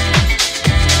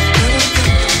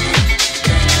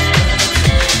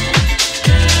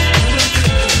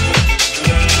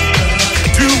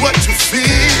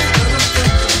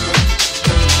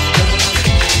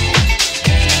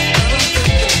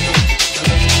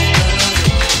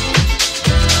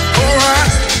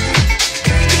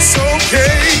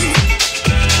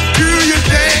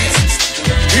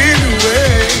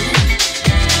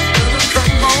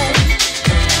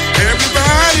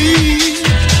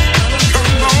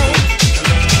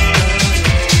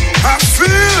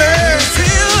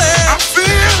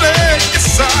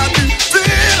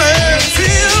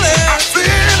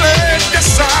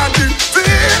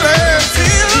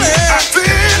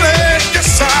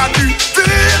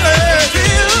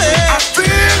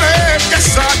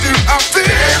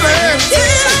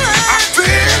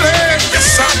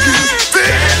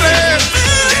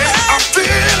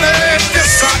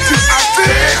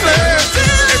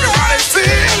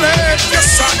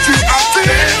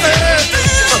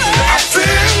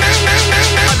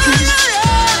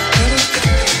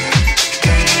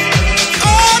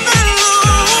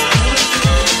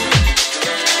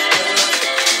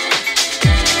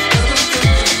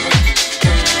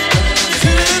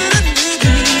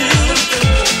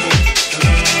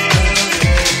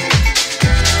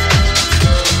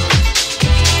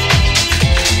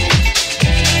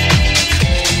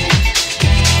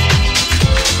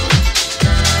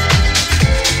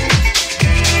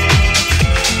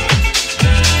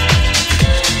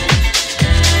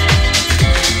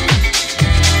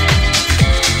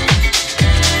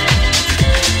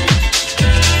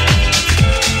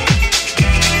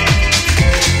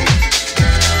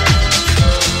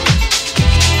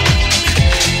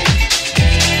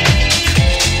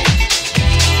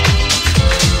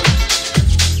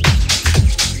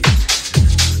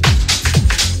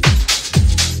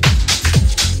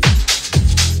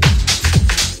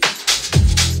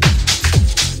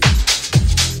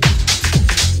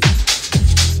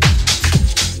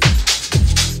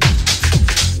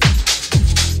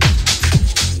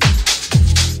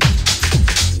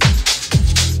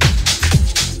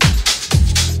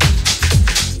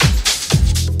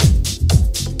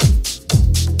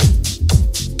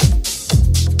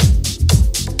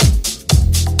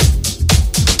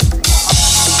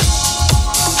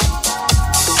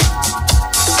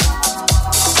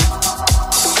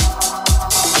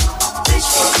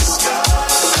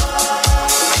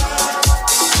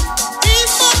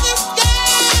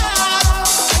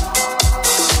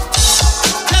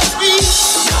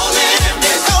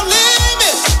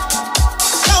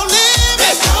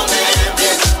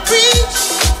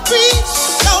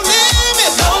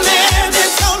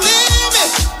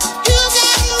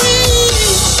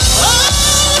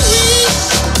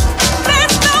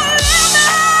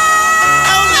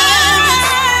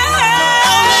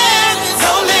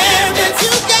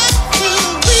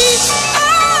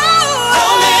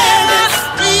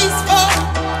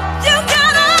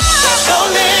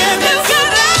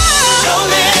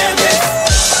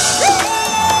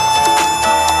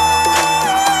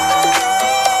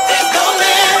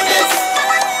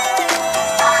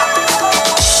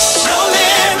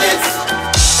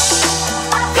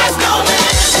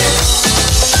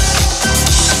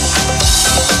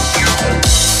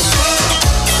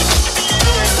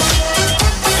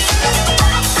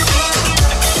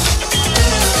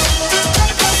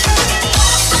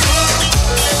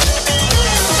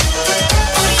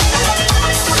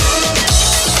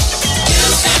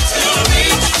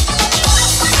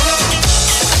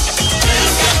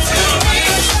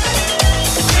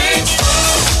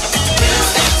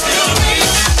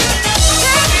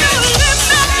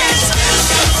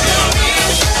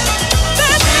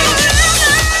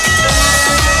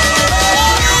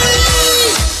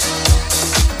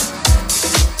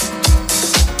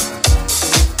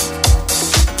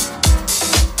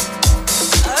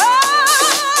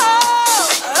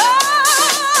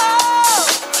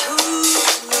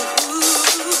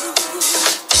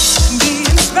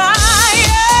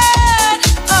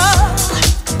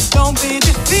 be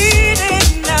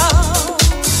defeated, no.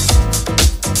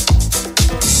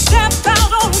 Step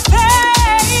out on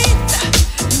faith,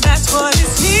 that's what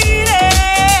is needed.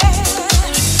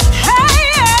 Hey,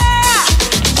 yeah,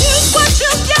 use what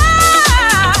you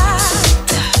got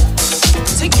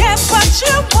to get what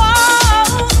you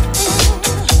want.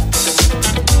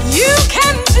 You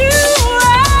can do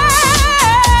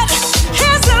it.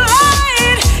 Here's the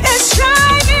light, it's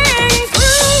shining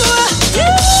through you.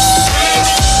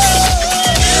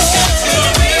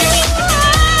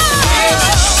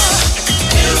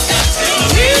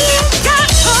 You've got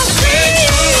to reach.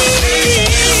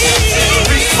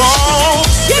 Fall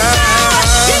You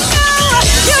know,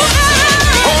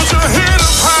 hold your head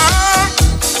up high.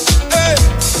 Hey,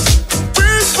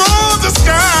 reach for the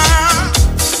sky.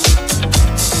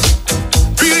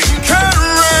 Be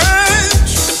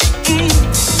encouraged.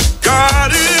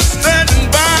 God is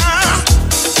standing by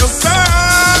your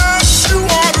side. You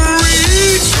ought to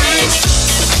reach.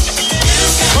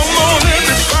 Come on,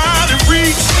 everybody,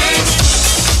 reach.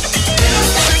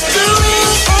 You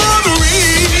ought to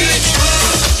reach.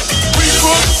 Reach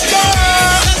for the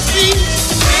sky.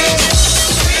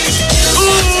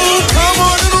 Ooh, come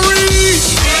on and reach.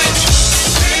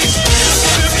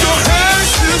 Lift your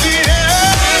hands to the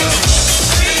air.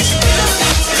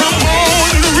 Come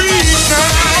on and reach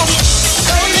now.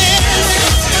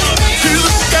 To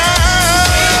the sky.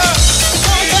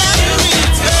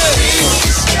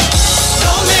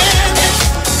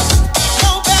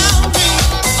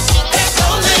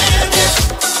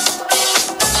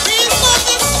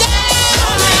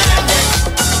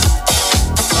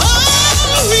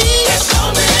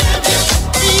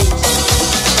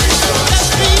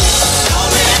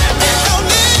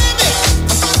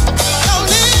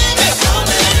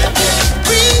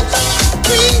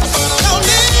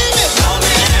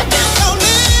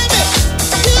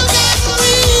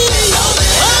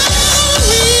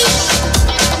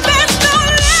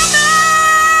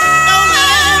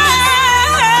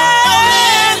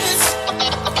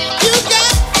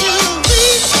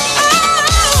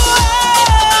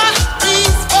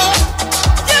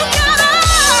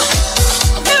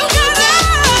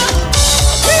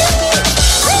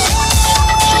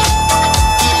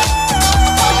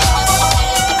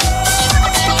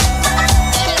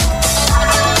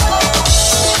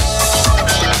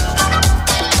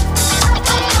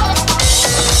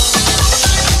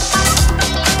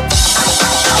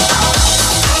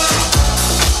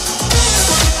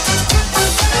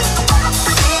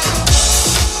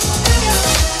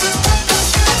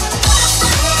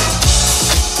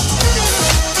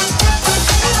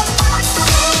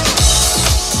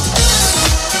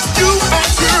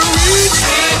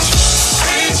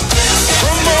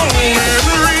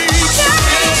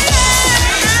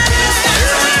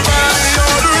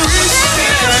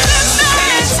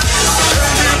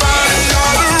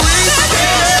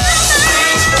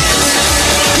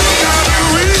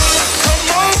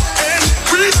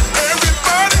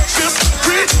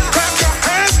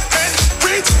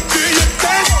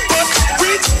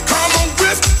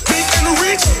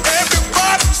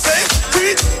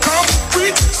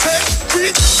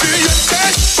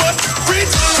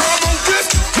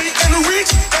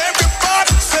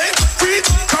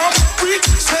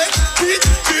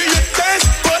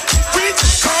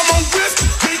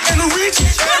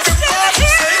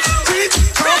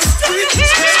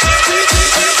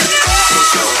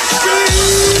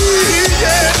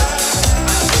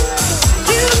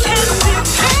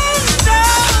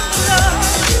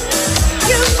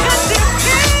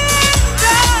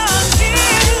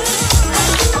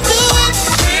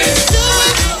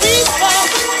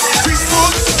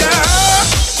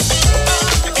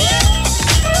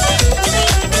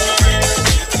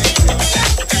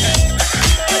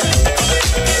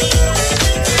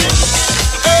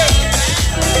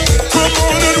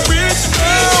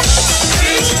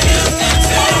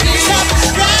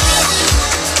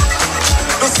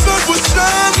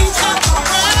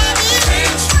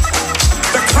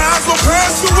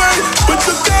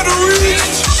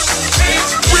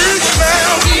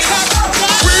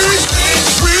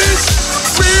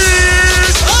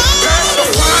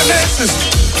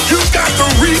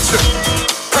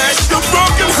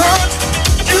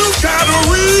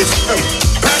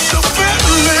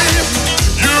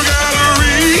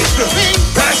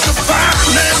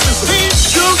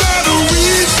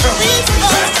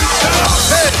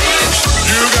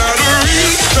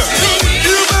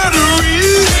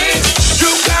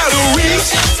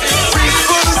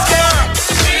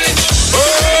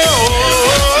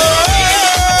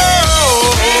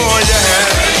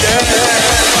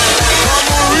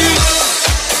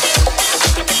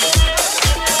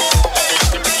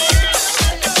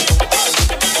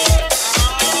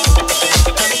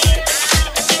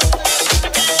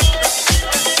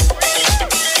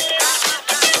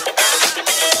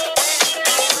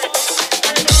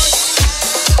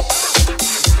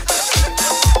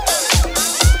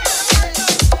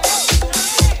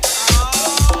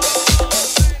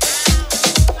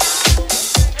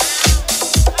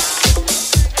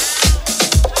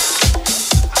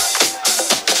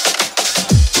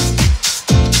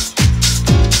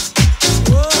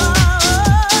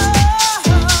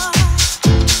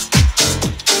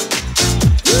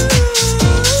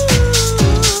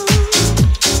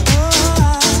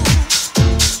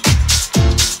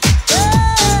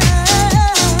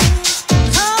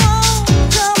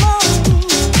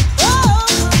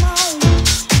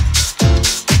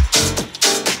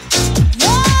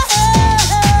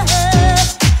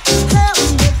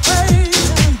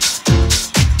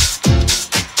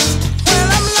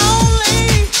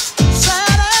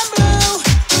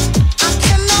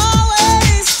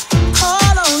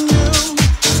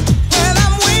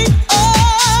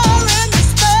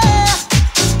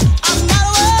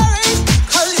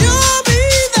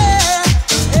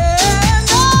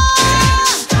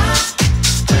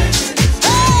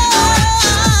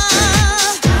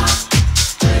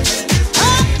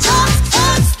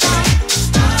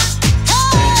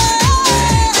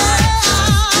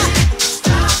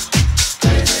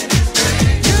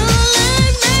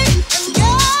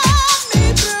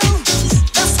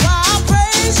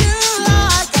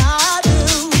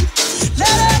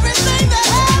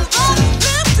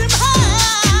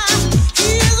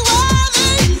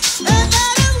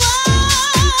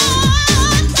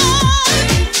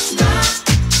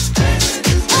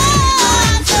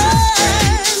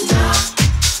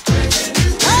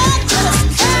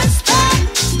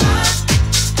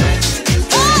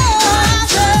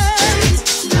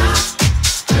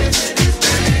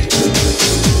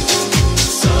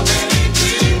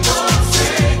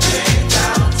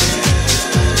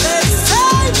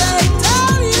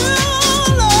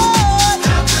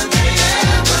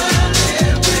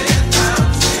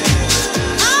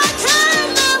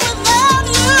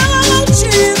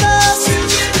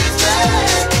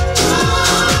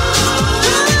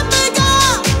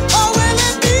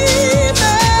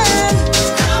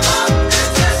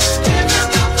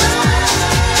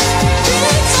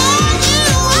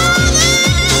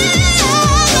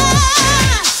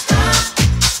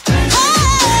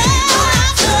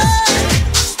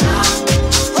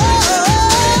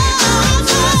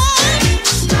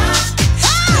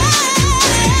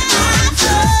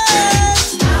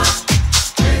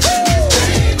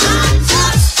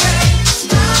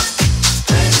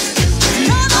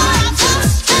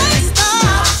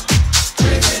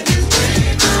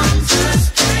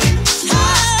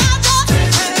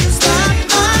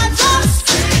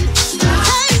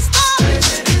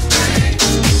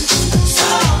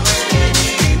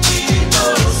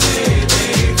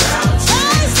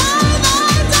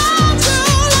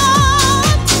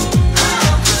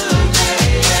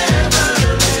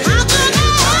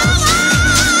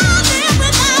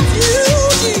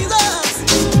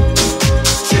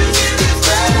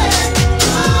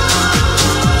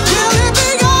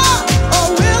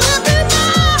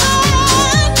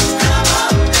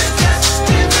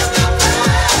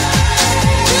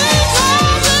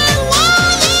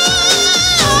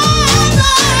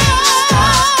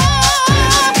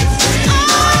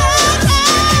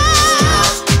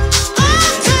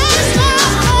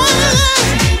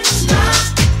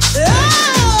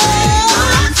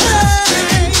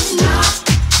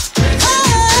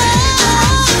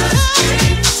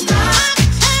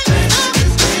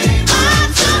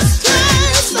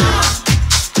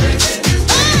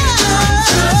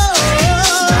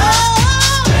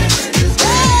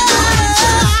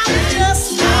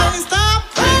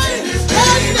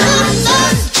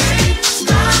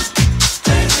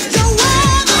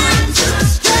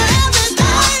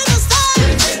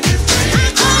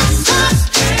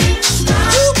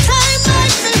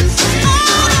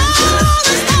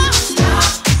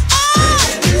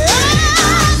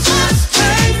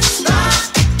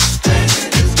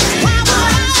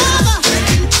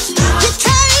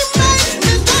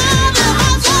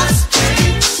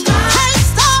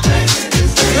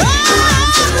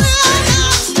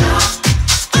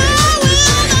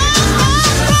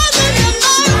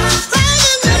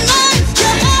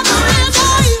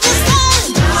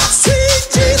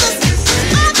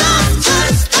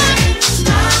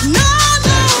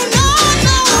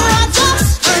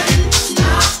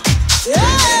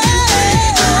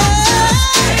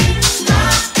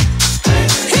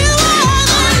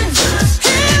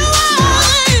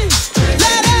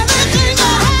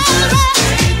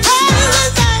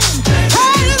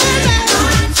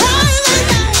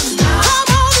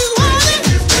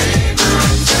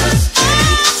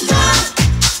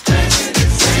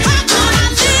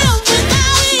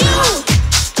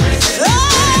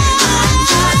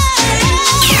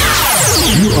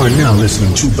 now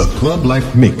listening to the Club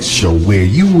Life Mix Show, where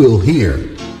you will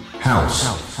hear house,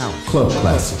 club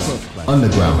classics,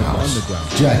 underground house,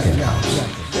 jacking house,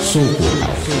 soulful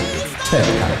house, tech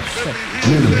house,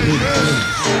 rhythm house,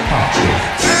 pop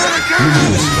dance, new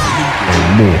disco,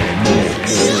 and more.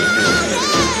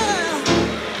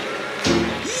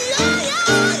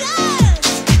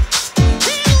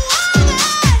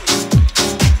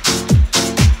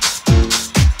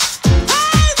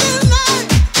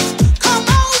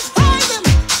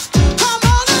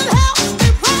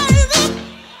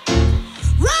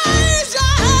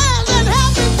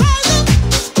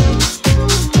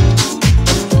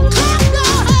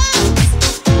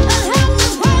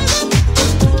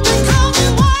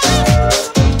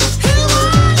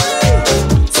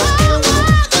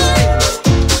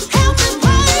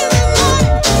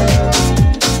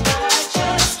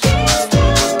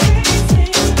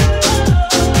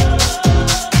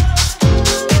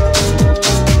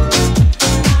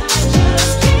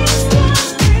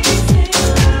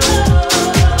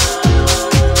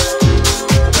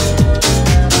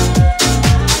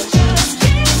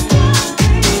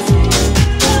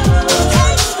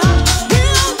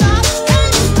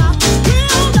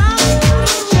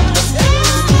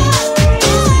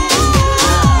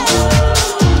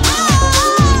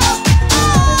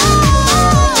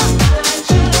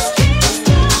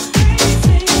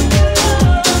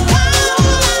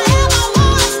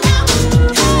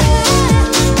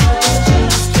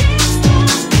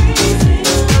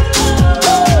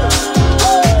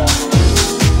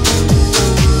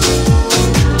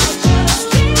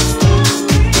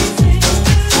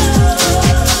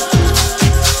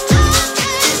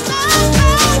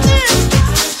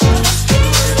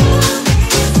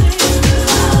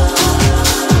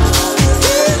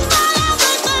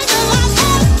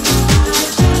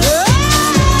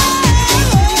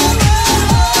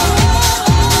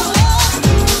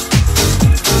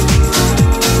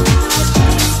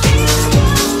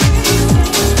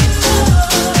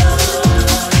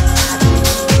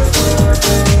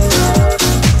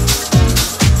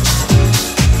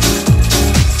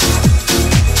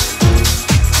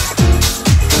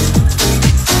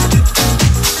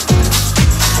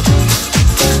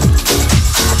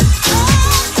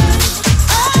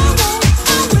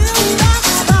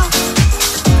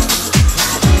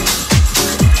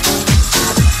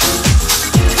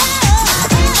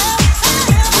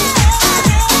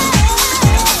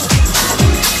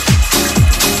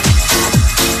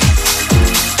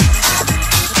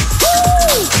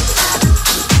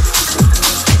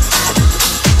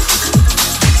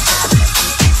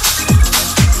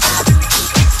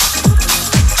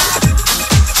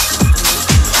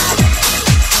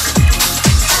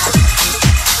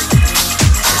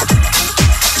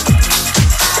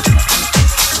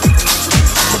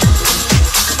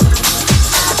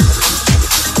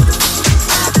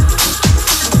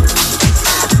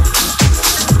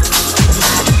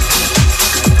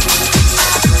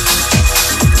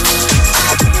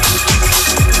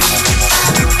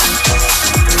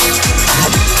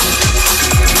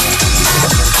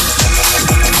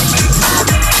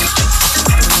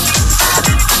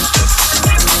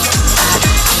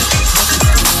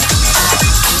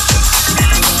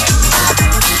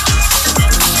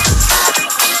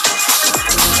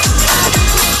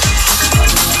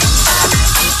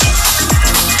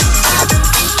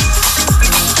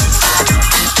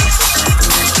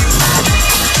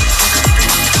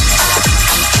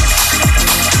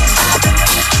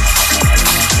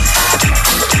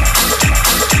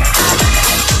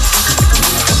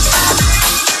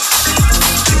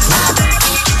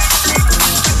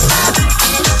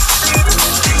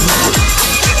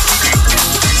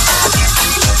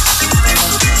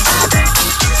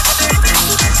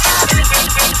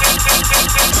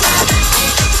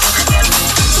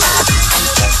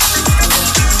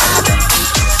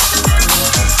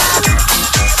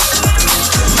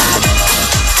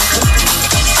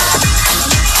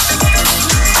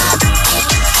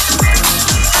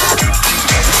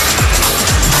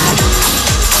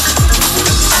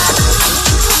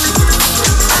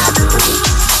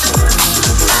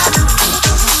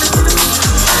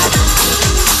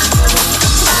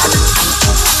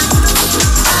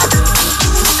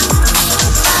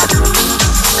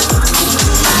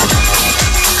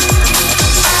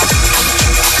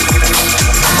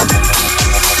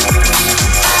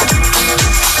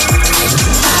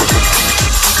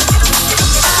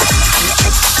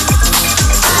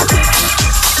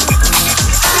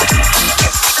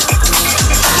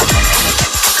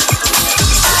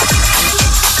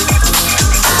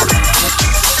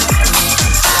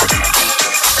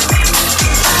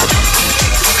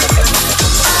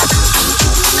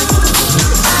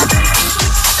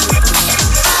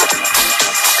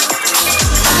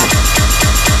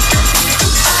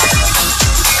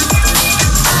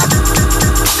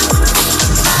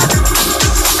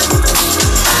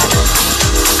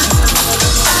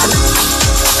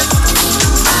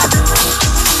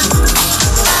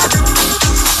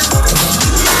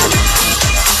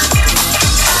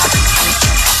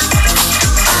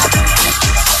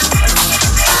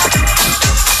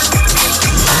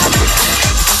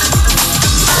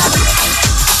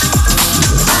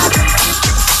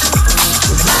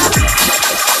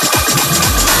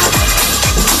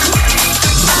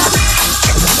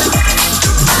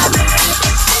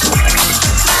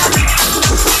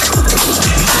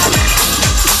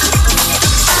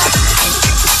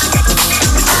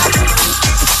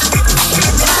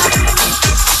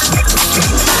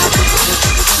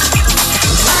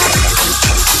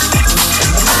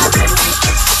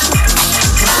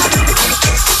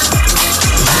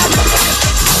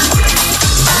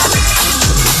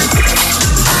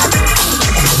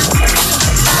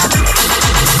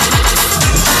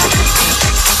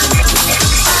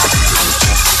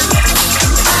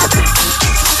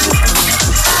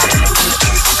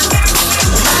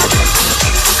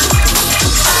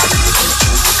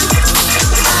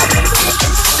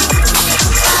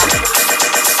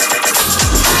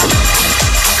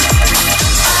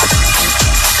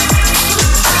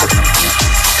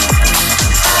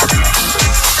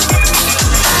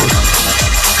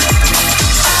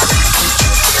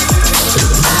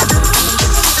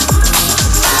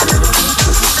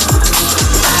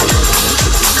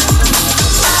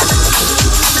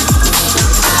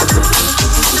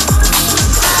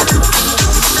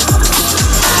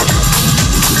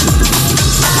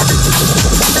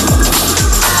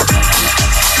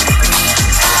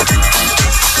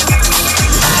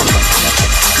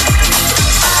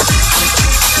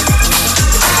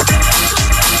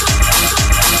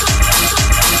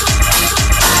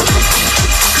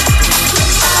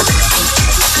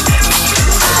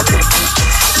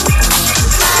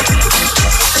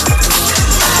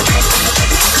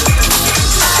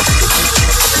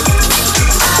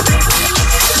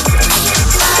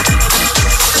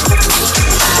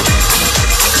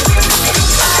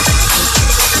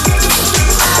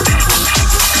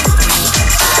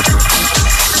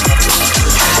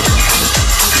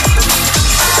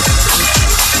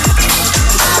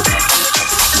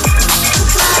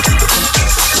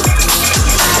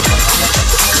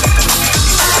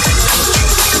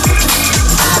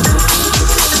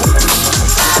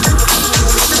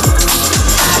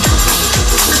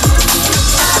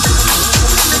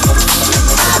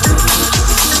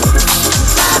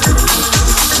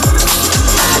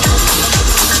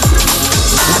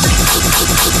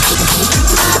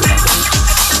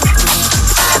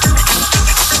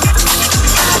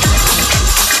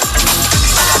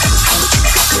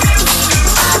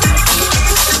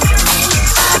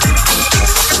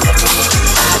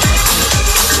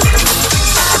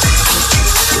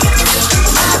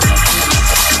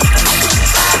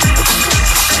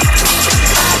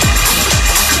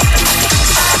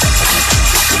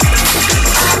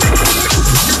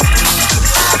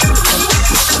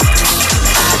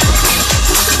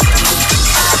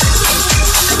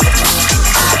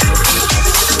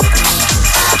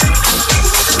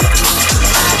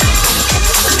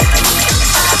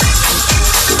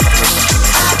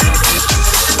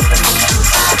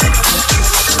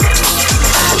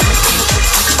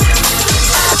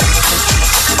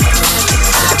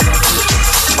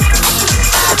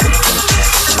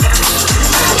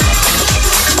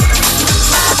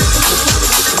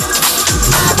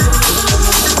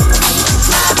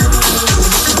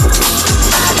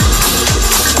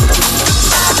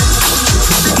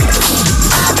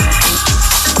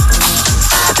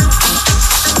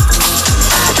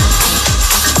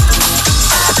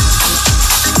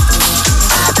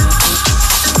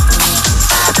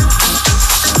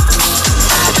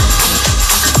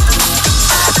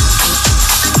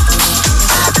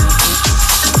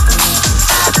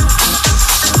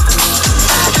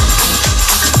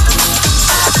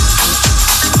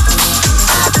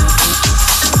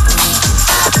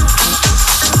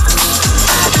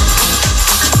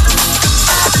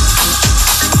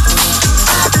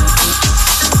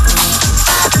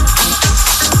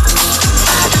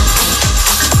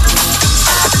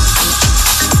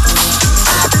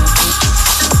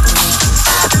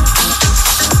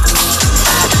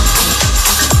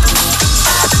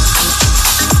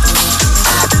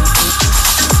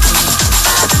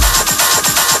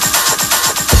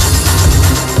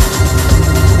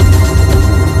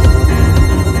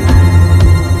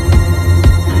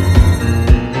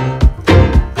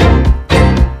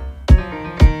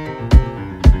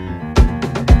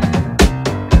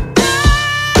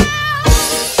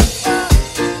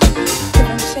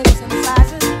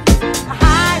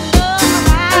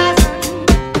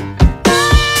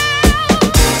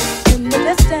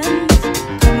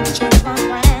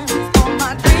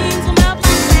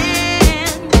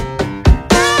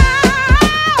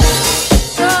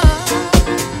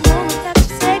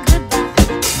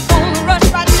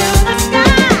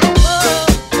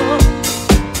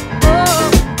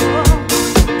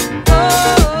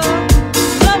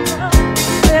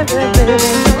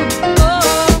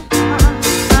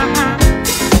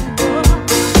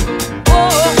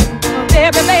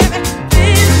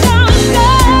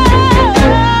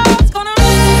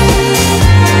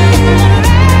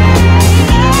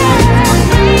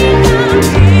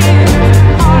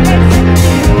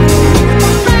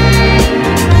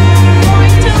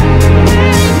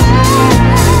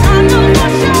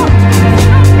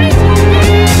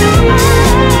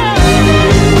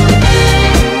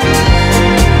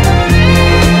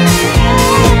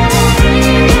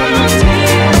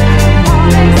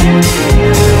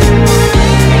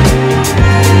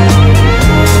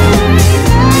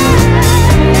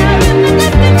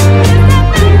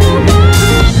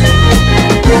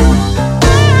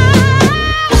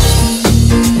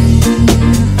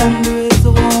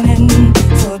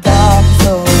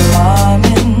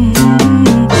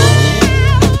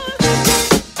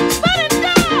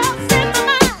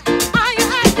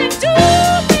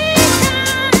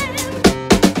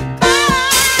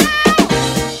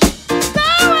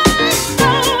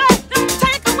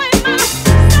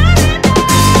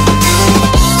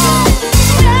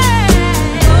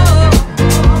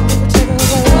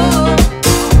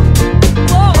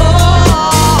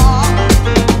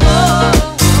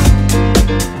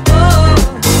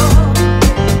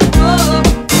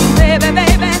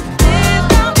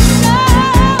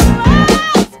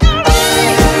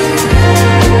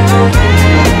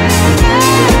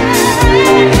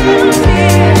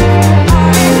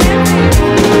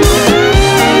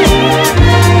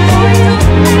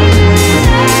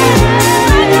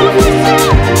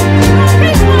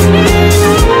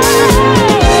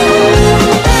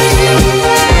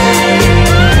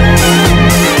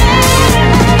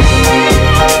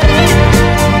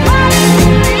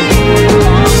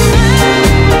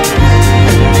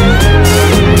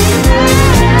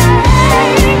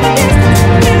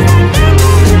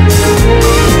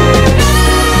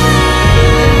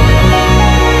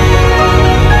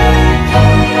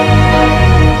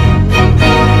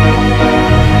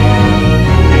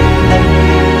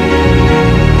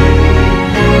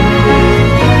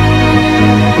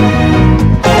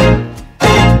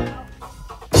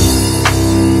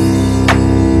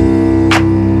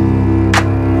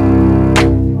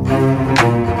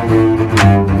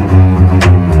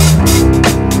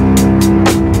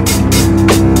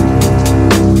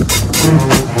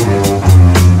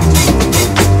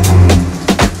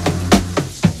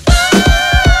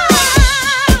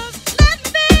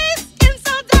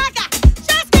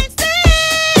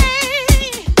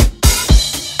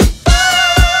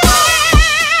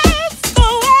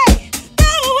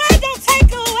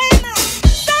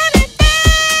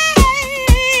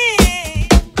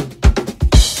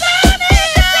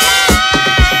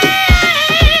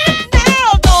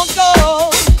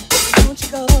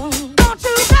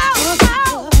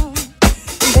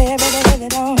 really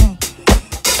don't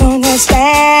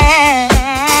understand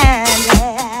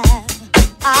it.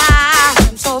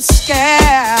 I'm so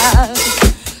scared.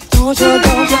 Don't you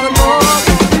know?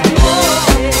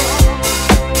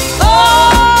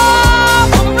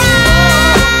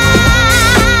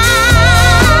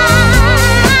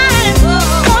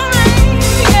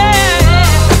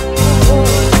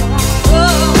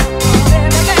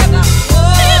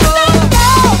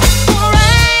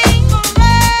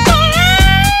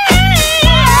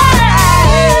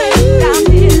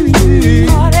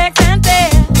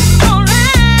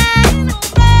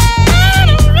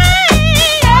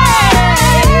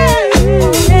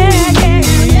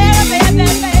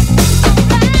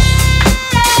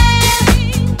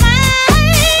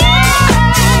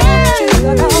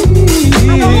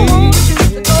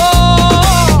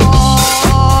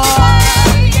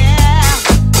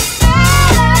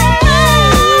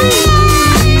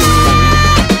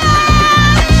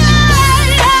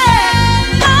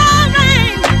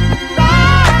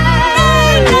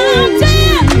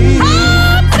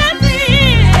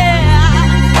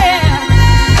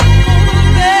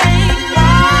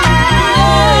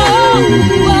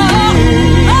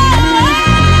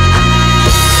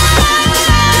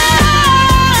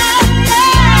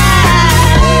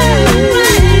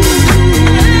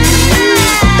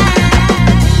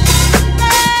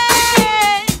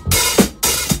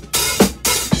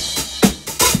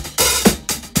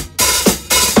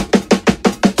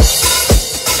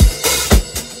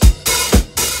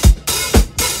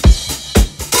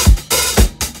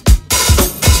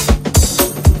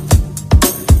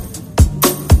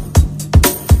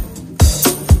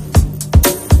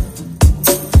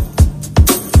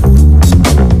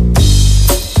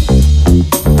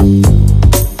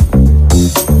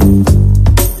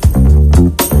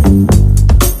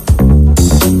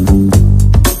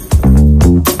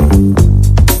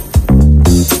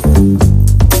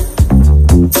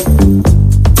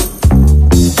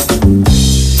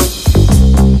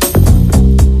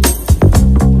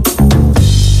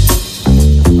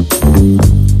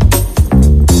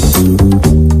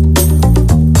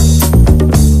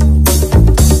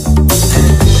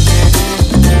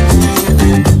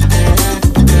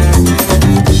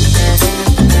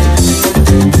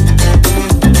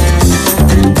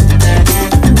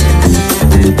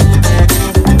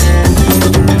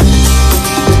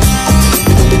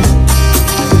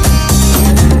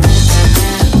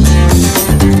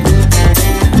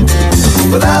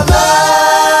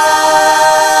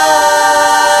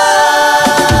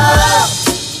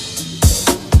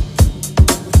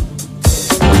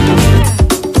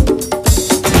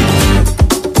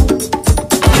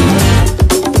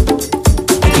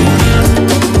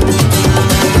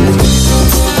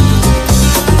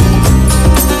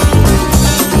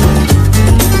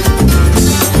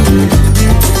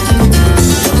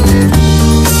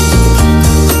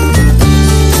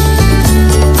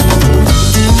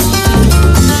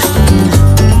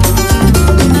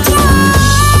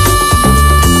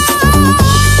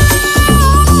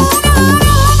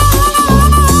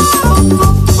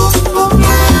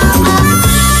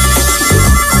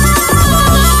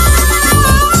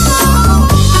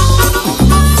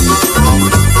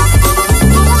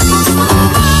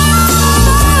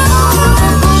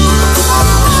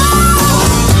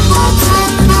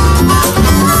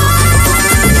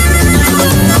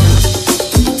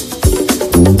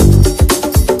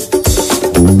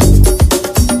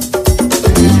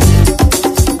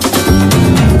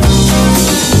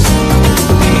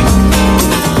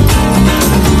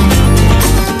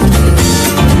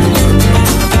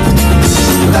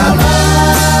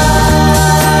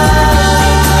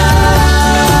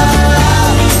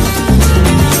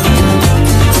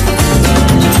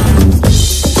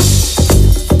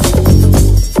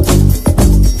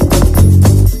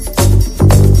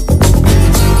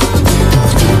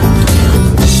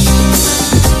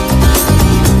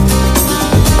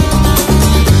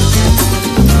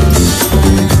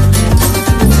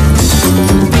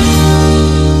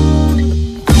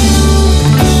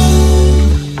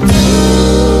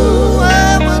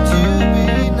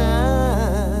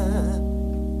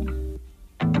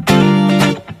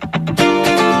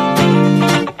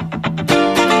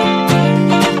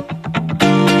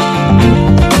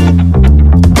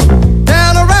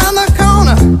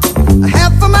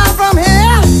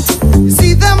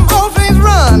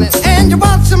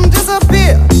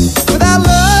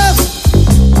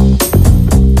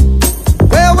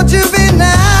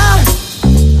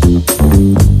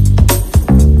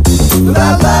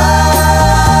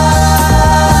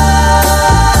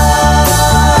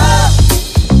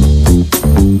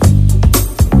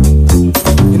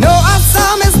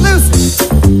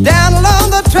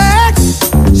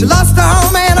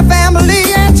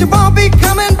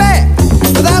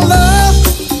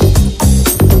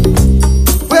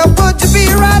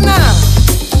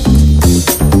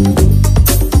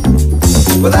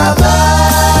 without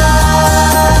love.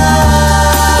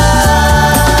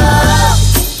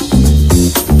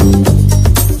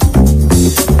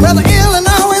 Well, the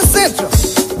Illinois is Central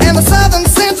and the Southern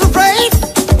Central freight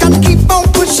got to keep on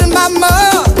pushing my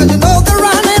mug, 'cause you know they're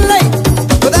running late.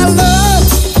 Without love,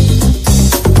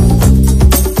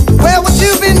 where would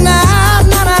you be now?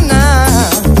 Nah, nah, nah.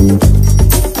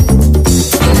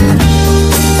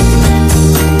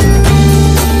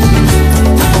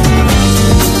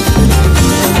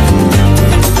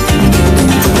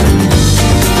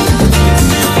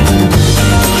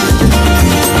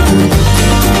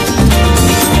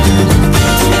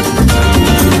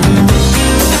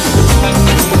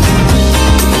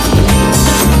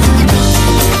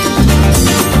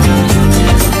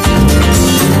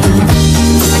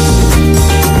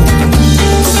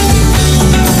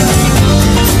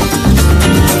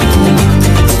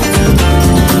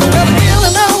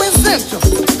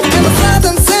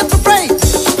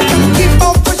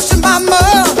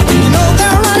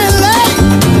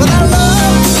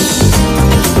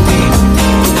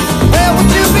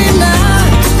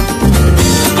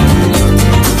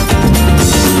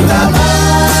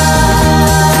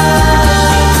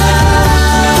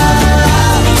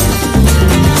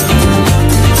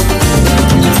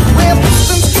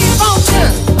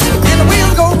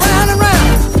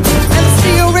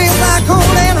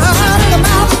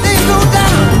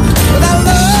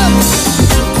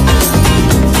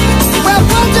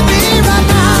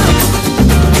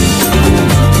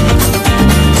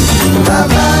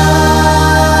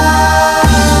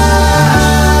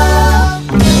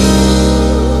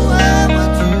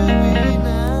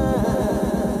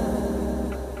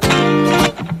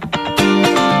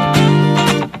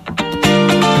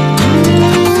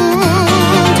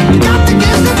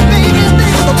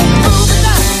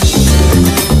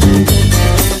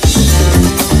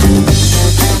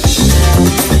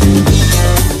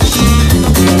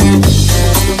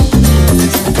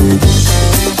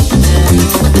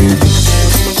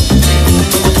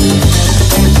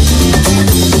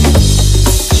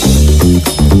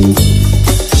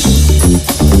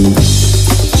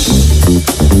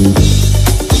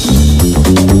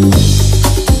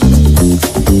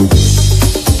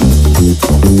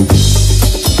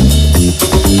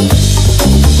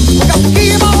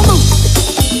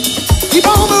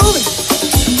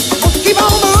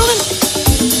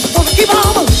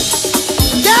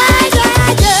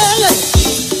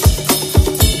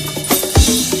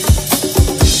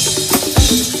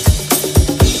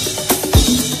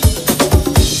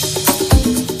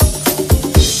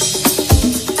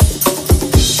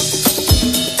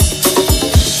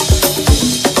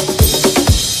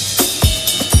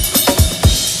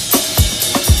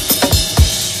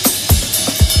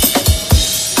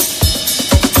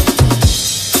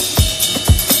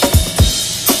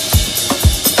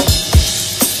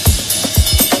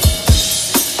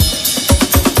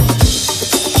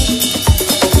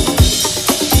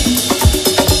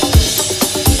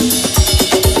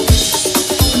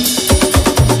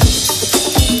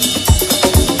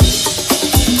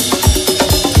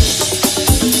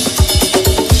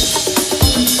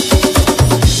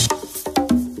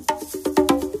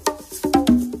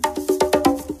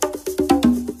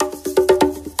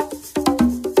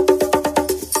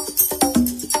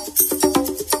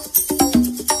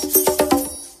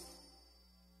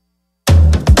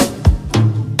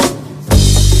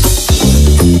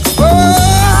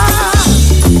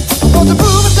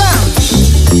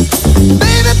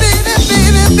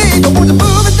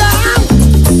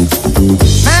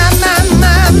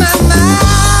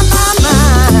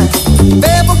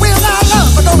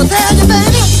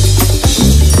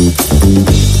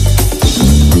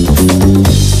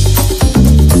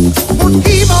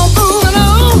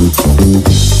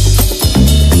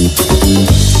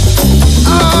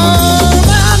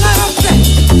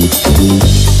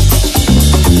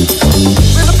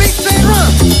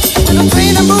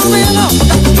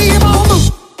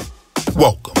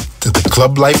 Welcome to the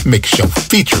Clublife Mix Show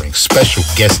featuring special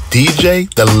guest DJ,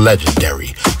 the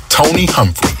legendary Tony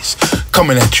Humphries,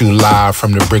 coming at you live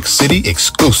from the Brick City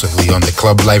exclusively on the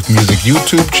Clublife Music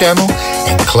YouTube channel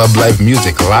and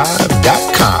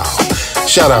clublife.musiclive.com.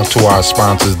 Shout out to our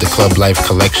sponsors, the Clublife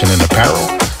Collection and Apparel,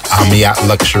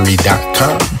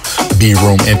 AmiatLuxury.com,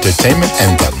 B-Room Entertainment,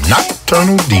 and the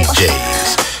Nocturnal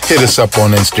DJs. Hit us up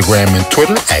on Instagram and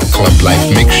Twitter at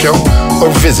Clublife Mix Show or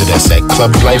visit us at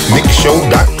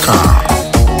clublifemixshow.com.